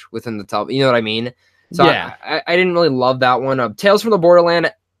much within the top. You know what I mean? So Yeah. I didn't really love that one. Tales from the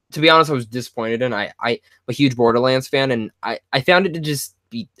Borderland, to be honest, I was disappointed in. I'm a huge Borderlands fan, and I found it to just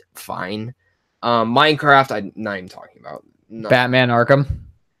be fine. Minecraft, I'm not even talking about. No. Batman Arkham.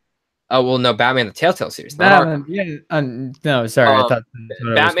 Oh well, no, Batman the Telltale series. Batman, yeah, no, sorry, I thought that's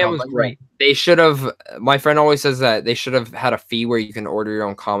what it Batman was was great. They should have. My friend always says that they should have had a fee where you can order your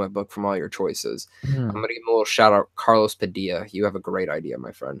own comic book from all your choices. I'm gonna give him a little shout out, Carlos Padilla. You have a great idea,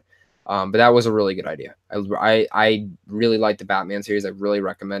 my friend. But that was a really good idea. I really like the Batman series. I really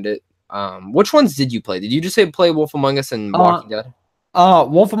recommend it. Which ones did you play? Did you just say play Wolf Among Us and Walking Dead?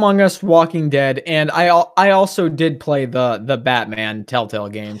 Wolf Among Us, Walking Dead, and I also did play the Batman Telltale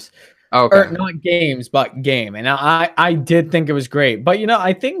games. Okay. Or not games, but game. And I did think it was great. But,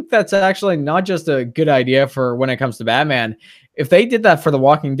 I think that's actually not just a good idea for when it comes to Batman. If they did that for The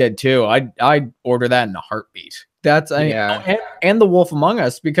Walking Dead too, I'd order that in a heartbeat. And The Wolf Among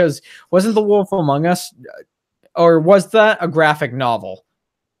Us, because wasn't The Wolf Among Us, or was that a graphic novel?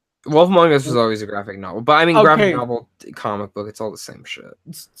 Wolf Among Us was always a graphic novel, but I mean, graphic novel, comic book, it's all the same shit.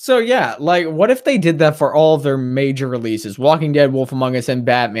 So yeah, what if they did that for all of their major releases? Walking Dead, Wolf Among Us, and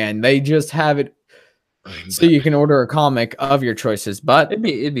Batman. They just have it so you can order a comic of your choices. But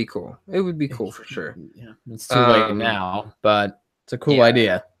it'd be cool. It would be cool for sure. Yeah, it's too late now, but it's a cool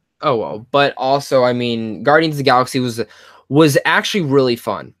idea. Oh well, but also, I mean, Guardians of the Galaxy was actually really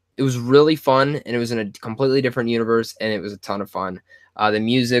fun. It was really fun, and it was in a completely different universe, and it was a ton of fun. The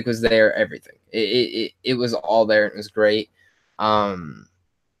music was there, everything. It was all there. It was great. I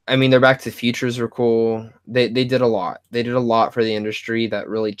mean, their Back to the Futures were cool. They did a lot. They did a lot for the industry that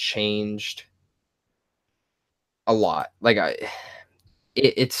really changed a lot.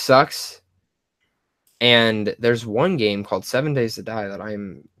 It sucks. And there's one game called 7 Days to Die that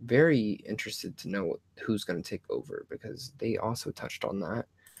I'm very interested to know who's going to take over because they also touched on that.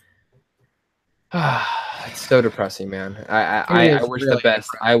 It's so depressing, man. I wish the best.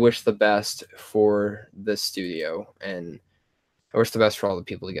 I wish the best for the studio, and I wish the best for all the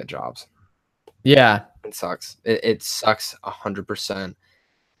people to get jobs. Yeah, it sucks. It sucks 100%.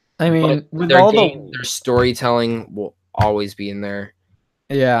 I mean, with their storytelling will always be in there.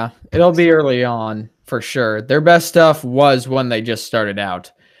 Yeah, it'll be early on for sure. Their best stuff was when they just started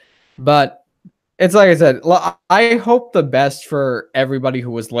out. But it's like I said, I hope the best for everybody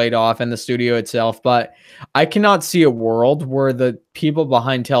who was laid off and the studio itself, but I cannot see a world where the people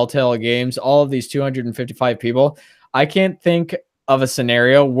behind Telltale Games, all of these 255 people, I can't think of a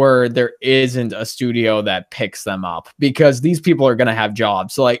scenario where there isn't a studio that picks them up, because these people are going to have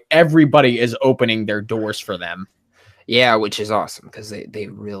jobs. So like everybody is opening their doors for them. Yeah, which is awesome because they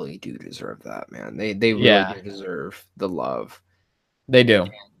really do deserve that, man. They really do deserve the love. They do.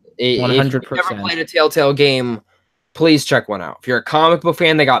 100%. If you've never played a Telltale game, please check one out. If you're a comic book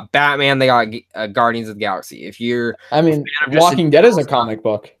fan, they got Batman, they got Guardians of the Galaxy. If you're, Walking Dead is a comic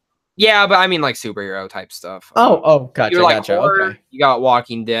book. Yeah, but I mean like superhero type stuff. Gotcha, you like gotcha. horror, Okay. You got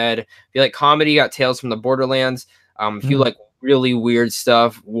Walking Dead. If you like comedy, you got Tales from the Borderlands. If you like really weird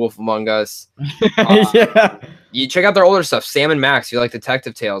stuff, Wolf Among Us. Yeah. You check out their older stuff, Sam and Max. If you like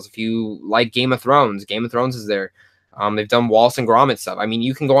Detective Tales. If you like Game of Thrones is there. They've done Wallace and Gromit stuff. I mean,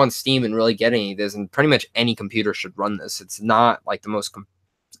 you can go on Steam and really get any of this, and pretty much any computer should run this. It's not like the most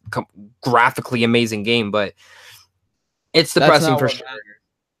graphically amazing game, but it's depressing for sure.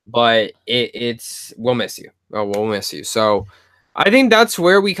 But it's we'll miss you. Oh, we'll miss you. So I think that's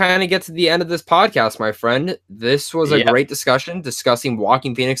where we kind of get to the end of this podcast, my friend. This was a great discussion, discussing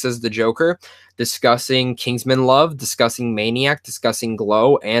Joaquin Phoenix as the Joker, discussing Kingsman Love, discussing Maniac, discussing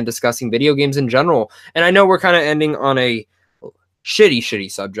Glow, and discussing video games in general. And I know we're kind of ending on a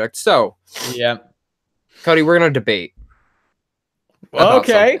shitty subject. So, yeah, Cody, we're going to debate.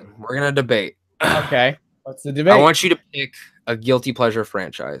 Okay. We're going to debate. Okay. What's the debate? I want you to pick a guilty pleasure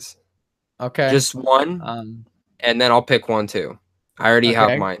franchise. Okay. Just one. And then I'll pick one too. I already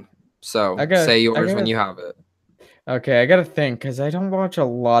have mine. So say yours when you have it. Okay, I gotta think because I don't watch a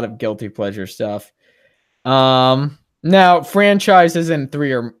lot of guilty pleasure stuff. Now franchises in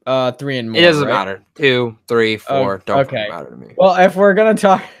three and more. It doesn't matter. 2, 3, 4. Don't matter to me. Well, if we're gonna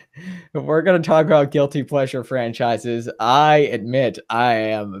talk about guilty pleasure franchises, I admit I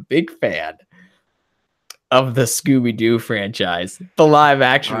am a big fan of the Scooby-Doo franchise, the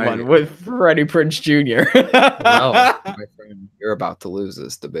live-action one with Freddie Prinze Jr. Well, my friend, you're about to lose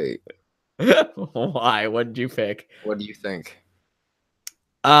this debate. Why? What did you pick? What do you think?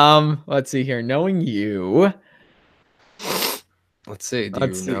 Let's see here. Knowing you, let's see. Do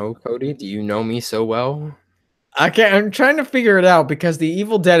you know Cody? Do you know me so well? I'm trying to figure it out because the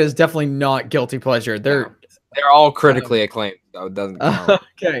Evil Dead is definitely not guilty pleasure. They're all critically acclaimed, so it doesn't count.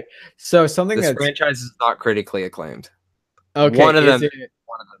 Okay, so something this franchise is not critically acclaimed. Okay, one of them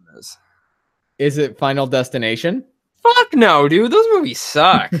is. Is it Final Destination? Fuck no, dude. Those movies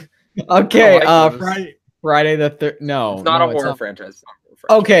suck. Okay, Friday the 3rd. No, it's not a horror franchise.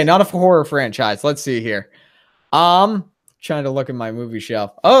 Okay, not a horror franchise. Let's see here. Trying to look at my movie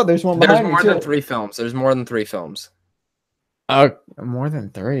shelf. Oh, there's one. There's more than 3 films. There's more than 3 films. Oh, more than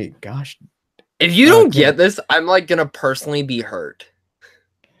 3. Gosh. If you don't get this, I'm like gonna personally be hurt.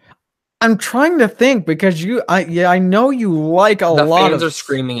 I'm trying to think because I know you like a lot of. The fans are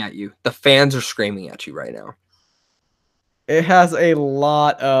screaming at you. The fans are screaming at you right now. It has a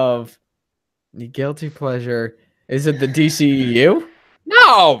lot of the guilty pleasure. Is it the DCEU?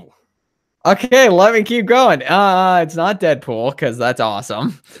 No. Okay, let me keep going. It's not Deadpool because that's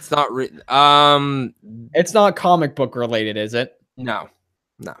awesome. It's not. It's not comic book related, is it? No.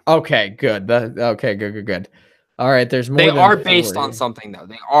 Okay, good. Good. All right, there's more. They are based on something, though.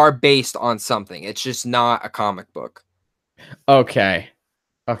 They are based on something. It's just not a comic book. Okay,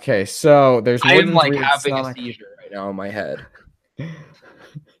 so there's more I'm like having a seizure right now in my head.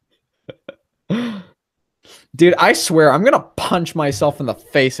 Dude, I swear I'm gonna punch myself in the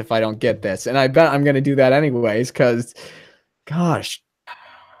face if I don't get this, and I bet I'm gonna do that anyways. Cause, gosh,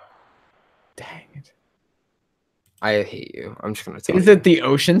 dang it. I hate you. I'm just gonna tell you. Is it the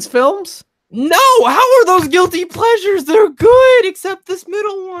Ocean's films? No, how are those guilty pleasures? They're good, except this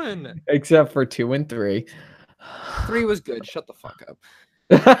middle one. Except for 2 and 3. 3 was good. Shut the fuck up.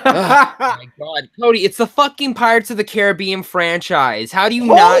 Oh my god, Cody, it's the fucking Pirates of the Caribbean franchise. How do you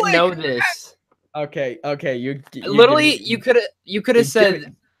not know this? Okay, you literally you could have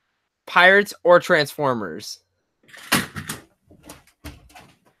said Pirates or Transformers.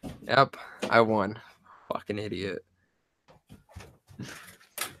 Yep, I won. Fucking idiot.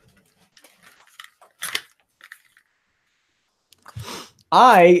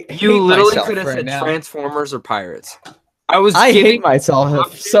 You literally could have said Transformers or Pirates. I hate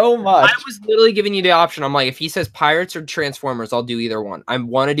myself so much. I was literally giving you the option. I'm like, if he says Pirates or Transformers, I'll do either one. I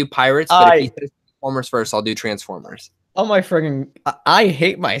want to do Pirates, but if he says Transformers first, I'll do Transformers. Oh my friggin'! I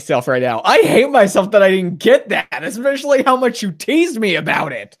hate myself right now. I hate myself that I didn't get that, especially how much you teased me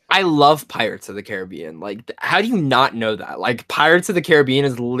about it. I love Pirates of the Caribbean. Like, how do you not know that? Like, Pirates of the Caribbean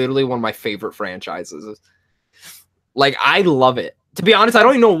is literally one of my favorite franchises. Like, I love it. To be honest, I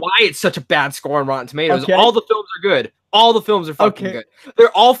don't even know why it's such a bad score on Rotten Tomatoes. Okay. All the films are good. All the films are fucking good.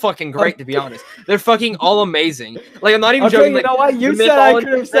 They're all fucking great, to be honest. They're fucking all amazing. Like, I'm not even joking. You know what? You said I could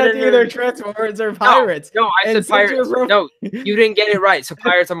have said either Transformers or Pirates. No, I said Pirates. No, you didn't get it right. So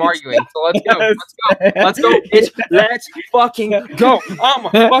Pirates, I'm arguing. So let's go. Let's go, bitch. Let's fucking go. I'm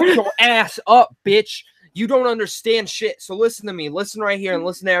gonna fuck your ass up, bitch. You don't understand shit. So listen to me. Listen right here and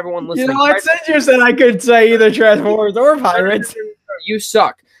listen to everyone listening. You know what? Since you said I could say either Transformers or Pirates. You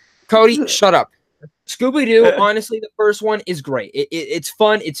suck. Cody, shut up. Scooby-Doo, honestly, the first one is great. It's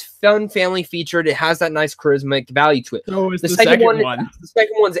fun. It's fun, family featured. It has that nice charismatic value to it. So is the second one. The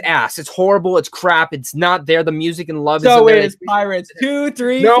second one's ass. It's horrible. It's crap. It's not there. The music and love so isn't there. Is Pirates 2,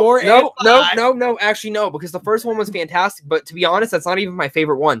 3, 4, and 5. No. Actually, no, because the first one was fantastic. But to be honest, that's not even my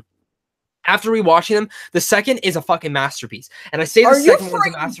favorite one. After rewatching them, the second is a fucking masterpiece. And I say the second one's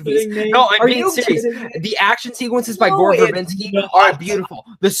a masterpiece. No, I'm being serious. The action sequences by Gore Verbinski are beautiful.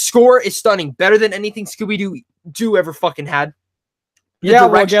 The score is stunning. Better than anything Scooby-Doo ever fucking had. Yeah,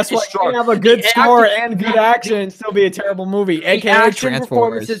 well, guess what? You can have a good score and good action and still be a terrible movie. AKA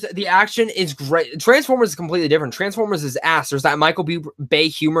Transformers. The action is great. Transformers is completely different. Transformers is ass. There's that Michael Bay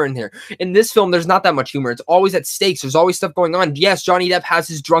humor in here. In this film, there's not that much humor. It's always at stakes. There's always stuff going on. Yes, Johnny Depp has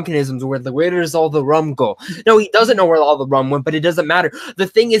his drunkenisms where does all the rum go? No, he doesn't know where all the rum went, but it doesn't matter. The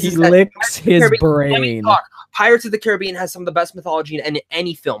thing is, he licks his brain. Pirates of the Caribbean has some of the best mythology in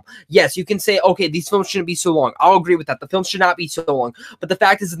any film. Yes, you can say, okay, these films shouldn't be so long. I'll agree with that. The films should not be so long. But the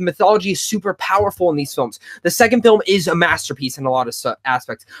fact is that the mythology is super powerful in these films. The second film is a masterpiece in a lot of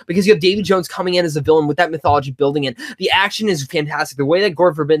aspects because you have Davy Jones coming in as a villain with that mythology building in. The action is fantastic. The way that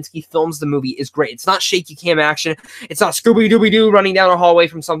Gore Verbinski films the movie is great. It's not shaky cam action. It's not Scooby-Dooby-Doo running down a hallway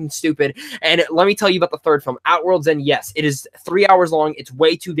from something stupid. And let me tell you about the third film, Outworld's End. Yes, it is 3 hours long. It's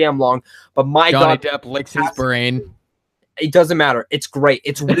way too damn long. But my God, Johnny Depp licks his brain. It doesn't matter. It's great.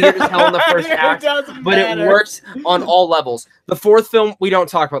 It's weird as hell in the first act, but it works on all levels. The fourth film, we don't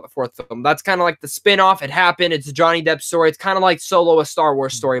talk about the fourth film. That's kind of like the spin-off. It happened. It's a Johnny Depp story. It's kind of like Solo, a Star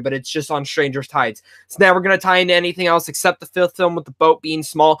Wars story, but it's just on Stranger Tides. It's never going to tie into anything else except the fifth film with the boat being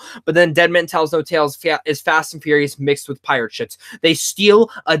small, but then Dead Man Tells No Tales is Fast and Furious mixed with pirate ships. They steal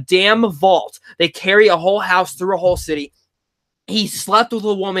a damn vault. They carry a whole house through a whole city. He slept with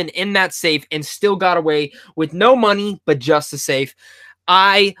a woman in that safe and still got away with no money, but just a safe.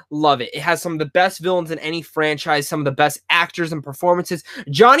 I love it. It has some of the best villains in any franchise, some of the best actors and performances.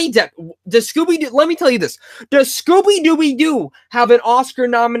 Johnny Depp, does Scooby-Doo, let me tell you this. Does Scooby-Dooby-Doo have an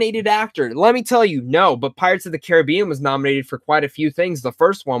Oscar-nominated actor? Let me tell you, no, but Pirates of the Caribbean was nominated for quite a few things. The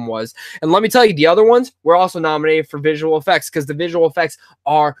first one was. And let me tell you, the other ones were also nominated for visual effects because the visual effects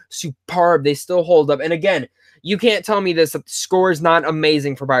are superb. They still hold up. And again, you can't tell me this, that the score is not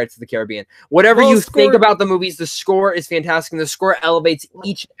amazing for Pirates of the Caribbean. Whatever you think about the movies, the score is fantastic, and the score elevates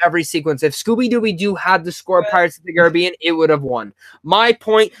each and every sequence. If Scooby-Dooby-Doo had the score of Pirates of the Caribbean, it would have won. My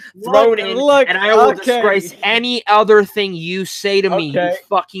point thrown in, and I will disgrace any other thing you say to me, you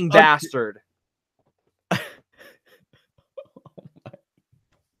fucking bastard.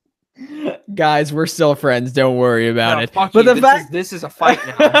 Guys, we're still friends. Don't worry about it. But the fact this is a fight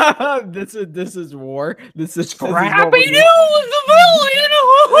now. this is war. This is Scrappy-Doo is the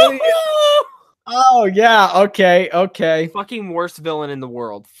villain. Oh yeah. Okay. Fucking worst villain in the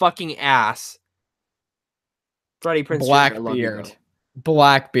world. Fucking ass. Freddie Prinze Jr.,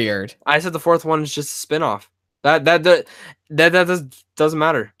 Blackbeard. I said the fourth one is just a spinoff. That doesn't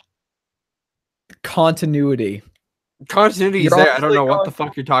matter. Continuity. Continuity is there. I don't know what the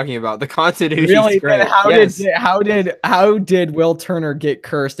fuck you're talking about. The continuity really, is great. How did Will Turner get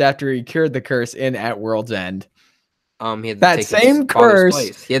cursed after he cured the curse in At World's End? He had to that take same his curse.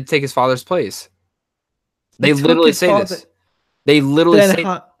 Place. He had to take his father's place. They literally say this. They literally say.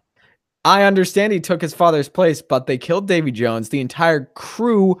 I understand he took his father's place, but they killed Davy Jones. The entire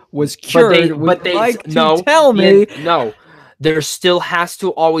crew was cured. No. There still has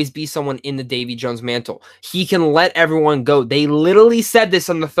to always be someone in the Davy Jones mantle. He can let everyone go. They literally said this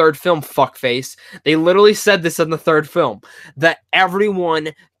in the third film, fuckface. They literally said this in the third film. That everyone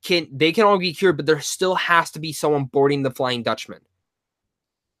can all be cured, but there still has to be someone boarding the Flying Dutchman.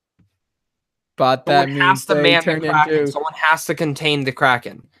 But that means they turn into... Someone has to contain the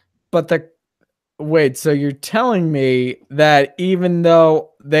Kraken. But wait, so you're telling me that even though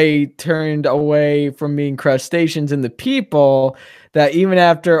they turned away from being crustaceans and the people, that even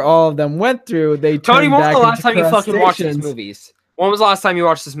after all of them went through, they Cody, turned when was back the last into time you fucking watched these crustaceans movies? When was the last time you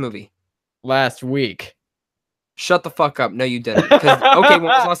watched this movie? last week. Shut the fuck up. No, you didn't. Okay, when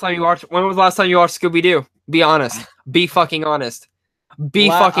was the last time you watched? When was the last time you watched Scooby Doo? Be honest. Be fucking honest. Be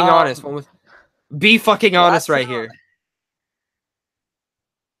fucking honest. Be fucking honest right here.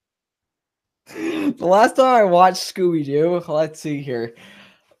 The last time I watched Scooby Doo, let's see here.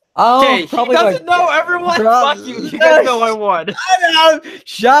 Okay, Probably he doesn't know everyone. Fuck you. You guys know I won.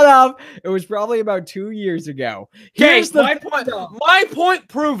 Shut up. It was probably about 2 years ago. Okay, Here's the my point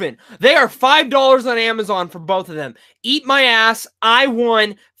proven. They are $5 on Amazon for both of them. Eat my ass. I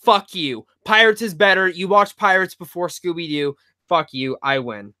won. Fuck you. Pirates is better. You watched Pirates before Scooby Doo. Fuck you. I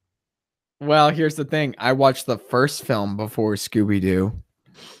win. Well, here's the thing. I watched the first film before Scooby Doo.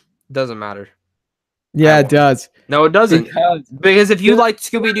 Doesn't matter. Yeah, it does. No, it doesn't. Because if you liked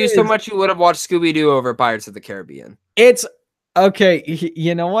Scooby Doo so is- much, you would have watched Scooby Doo over Pirates of the Caribbean. It's okay.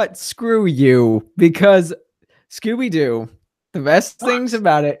 You know what? Screw you. Because Scooby Doo, the best things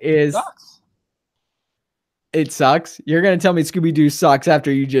about it is it sucks. You're gonna tell me Scooby Doo sucks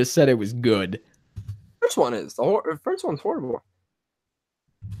after you just said it was good. First one is the first one's horrible.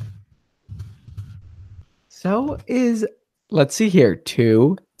 So is let's see here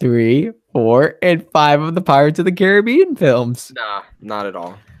 2, 3, 4, and 5 of the Pirates of the Caribbean films. Nah, not at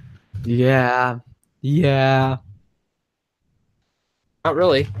all. Yeah. Not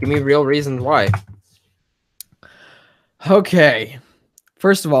really. Give me real reasons why. Okay.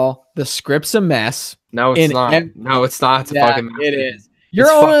 First of all, the script's a mess. No, it's not. No, it's not. It's a fucking mess. It is.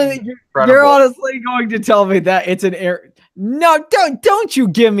 You're honestly going to tell me that it's an air. No, don't you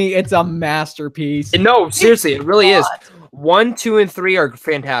give me it's a masterpiece. No, seriously, it really is. 1, 2, and 3 are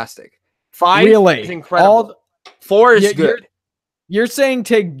fantastic. 5 is incredible. 4 is good. You're saying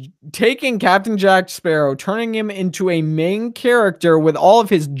taking Captain Jack Sparrow, turning him into a main character with all of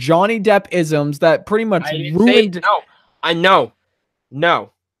his Johnny Depp isms that pretty much ruined. No, I know.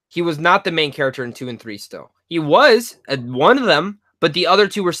 No, he was not the main character in 2 and 3 still. He was one of them, but the other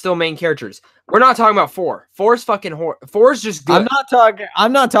 2 were still main characters. We're not talking about 4. 4 is fucking 4 is just good.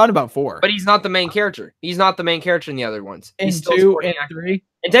 I'm not talking about 4. But he's not the main character. He's not the main character in the other ones. In he's still 2 and 3.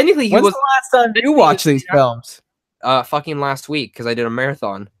 And technically, When's the last time you watched these films? Fucking last week because I did a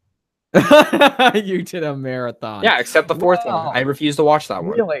marathon. You did a marathon. Yeah, except the 4th one. I refused to watch that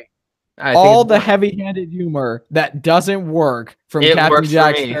one. Really? All the heavy-handed humor that doesn't work from Captain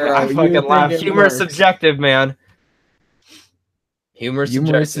Jack Sparrow. I fucking laugh. Humor is subjective, man. Humor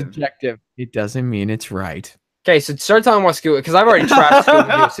is subjective. It doesn't mean it's right. Okay, so start talking about Scooby because I've already trashed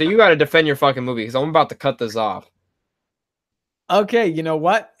Scooby, so you got to defend your fucking movie because I'm about to cut this off. Okay, you know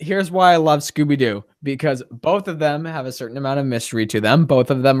what? Here's why I love Scooby-Doo. Because both of them have a certain amount of mystery to them.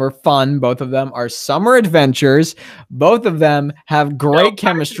 Both of them are fun. Both of them are summer adventures. Both of them have great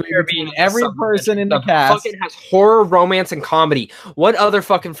chemistry between every person in the cast. Fucking has horror, romance, and comedy. What other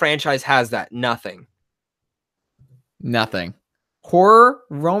fucking franchise has that? Nothing. Nothing. Horror,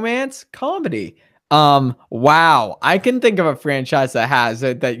 romance, comedy. Wow. I can think of a franchise that has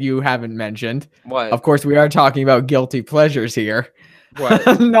it that you haven't mentioned. What? Of course, we are talking about guilty pleasures here.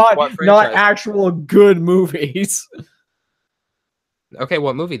 What? not actual good movies. Okay,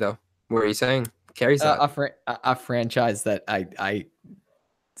 what movie though? What are you saying? Carries that? A franchise that I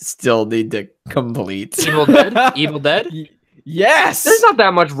still need to complete. Evil Dead? Evil Dead? Yes. There's not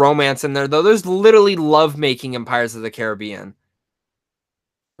that much romance in there though. There's literally love making in Pirates of the Caribbean.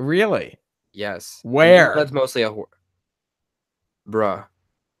 Really? Yes. Where? That's mostly a horror. Bruh.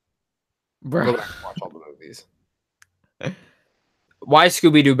 Go back and watch all the movies. Why is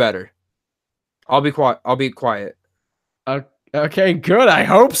Scooby-Doo better? I'll be quiet. Okay, good. I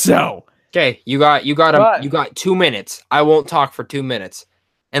hope so. Okay, you got 2 minutes. I won't talk for 2 minutes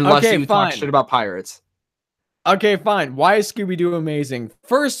unless you talk shit about pirates. Okay, fine. Why is Scooby-Doo amazing?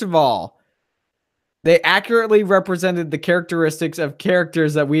 First of all, they accurately represented the characteristics of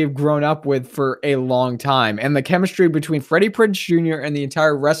characters that we have grown up with for a long time. And the chemistry between Freddie Prinze Jr. and the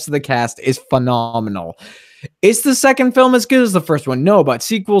entire rest of the cast is phenomenal. Is the second film as good as the first one? No, but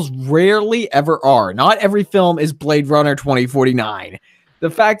sequels rarely ever are. Not every film is Blade Runner 2049. The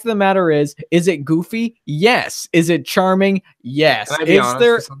fact of the matter is it goofy? Yes. Is it charming? Yes. Can I be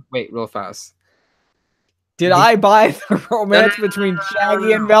honest? Wait, real fast. Did I buy the romance between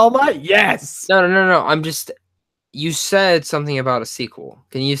Shaggy and Velma? Yes. No. You said something about a sequel.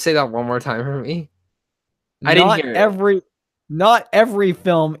 Can you say that one more time for me? I didn't hear it. not every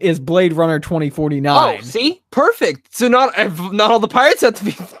film is Blade Runner 2049. Oh, see? Perfect. So not all the pirates have to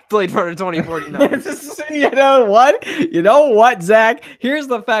be Blade Runner 2049. You know what? You know what, Zach? Here's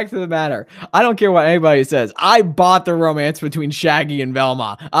the fact of the matter. I don't care what anybody says. I bought the romance between Shaggy and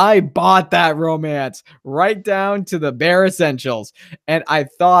Velma. I bought that romance right down to the bare essentials. And I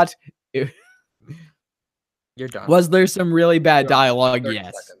thought... You're done. Was there some really bad dialogue? 30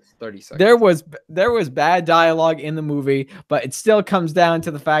 Yes. seconds. 30 seconds. There was bad dialogue in the movie, but it still comes down to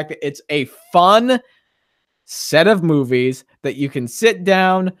the fact that it's a fun set of movies that you can sit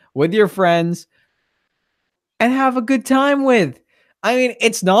down with your friends and have a good time with. I mean,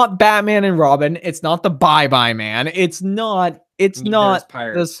 it's not Batman and Robin. It's not the Bye-Bye Man. It's not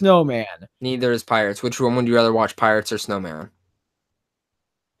the Snowman. Neither is Pirates. Which one would you rather watch, Pirates or Snowman?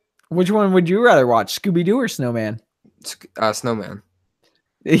 Which one would you rather watch, Scooby-Doo or Snowman? Snowman.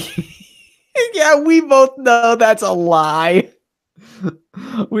 Yeah, we both know that's a lie.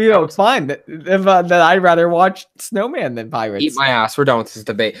 We don't find that I'd rather watch Snowman than Pirates. Eat my ass. We're done with this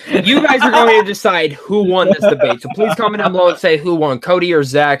debate. You guys are going to decide who won this debate. So please comment down below and say who won, Cody or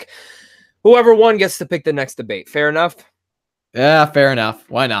Zach. Whoever won gets to pick the next debate. Fair enough? Yeah, fair enough.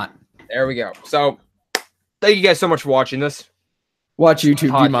 Why not? There we go. So thank you guys so much for watching this. Watch YouTube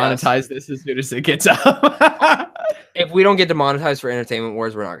demonetize this as soon as it gets up. If we don't get demonetized for Entertainment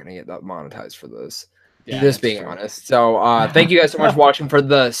Wars, we're not going to get demonetized for this. Yeah, just being honest. So thank you guys so much for watching for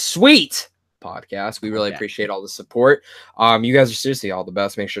the sweet podcast. We really appreciate all the support. You guys are seriously all the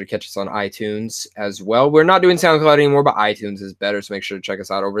best. Make sure to catch us on iTunes as well. We're not doing SoundCloud anymore, but iTunes is better, so make sure to check us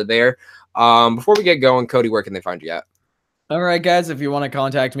out over there. Before we get going, Cody, where can they find you at? All right, guys, if you want to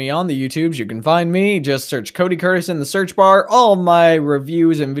contact me on the YouTubes, you can find me. Just search Cody Curtis in the search bar. All my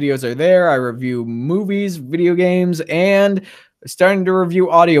reviews and videos are there. I review movies, video games, and starting to review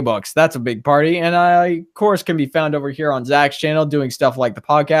audiobooks. That's a big party. And I, of course, can be found over here on Zach's channel doing stuff like the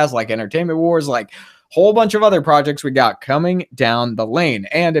podcast, like Entertainment Wars, like a whole bunch of other projects we got coming down the lane.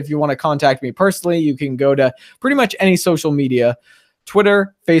 And if you want to contact me personally, you can go to pretty much any social media,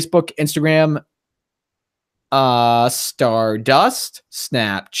 Twitter, Facebook, Instagram, Stardust,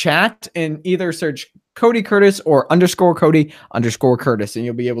 Snapchat, and either search Cody Curtis or _Cody_Curtis, and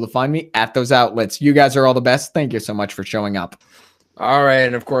you'll be able to find me at those outlets. You guys are all the best. Thank you so much for showing up. All right,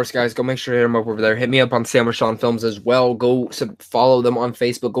 and of course, guys, go make sure to hit them up over there. Hit me up on Sam Rashawn Films as well. Go follow them on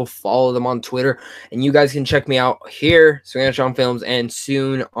Facebook. Go follow them on Twitter, and you guys can check me out here, Sam Rashawn Films, and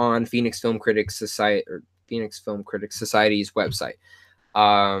soon on Phoenix Film Critics Society or Phoenix Film Critics Society's website.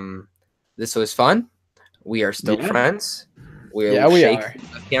 This was fun. We are still friends. We are.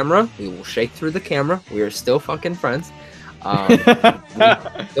 The camera. We will shake through the camera. We are still fucking friends. We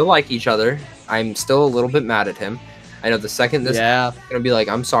still like each other. I'm still a little bit mad at him. I know the second this is gonna be like,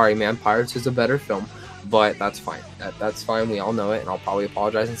 I'm sorry, man. Pirates is a better film, but that's fine. That's fine. We all know it, and I'll probably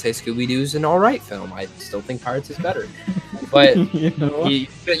apologize and say Scooby-Doo's an all right film. I still think Pirates is better. But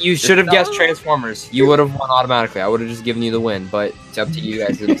you should have guessed Transformers. You would have won automatically. I would have just given you the win, but it's up to you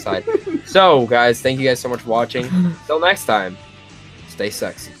guys to decide. So, guys, thank you guys so much for watching. Until next time, stay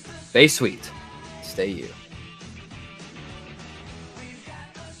sexy, stay sweet, stay you.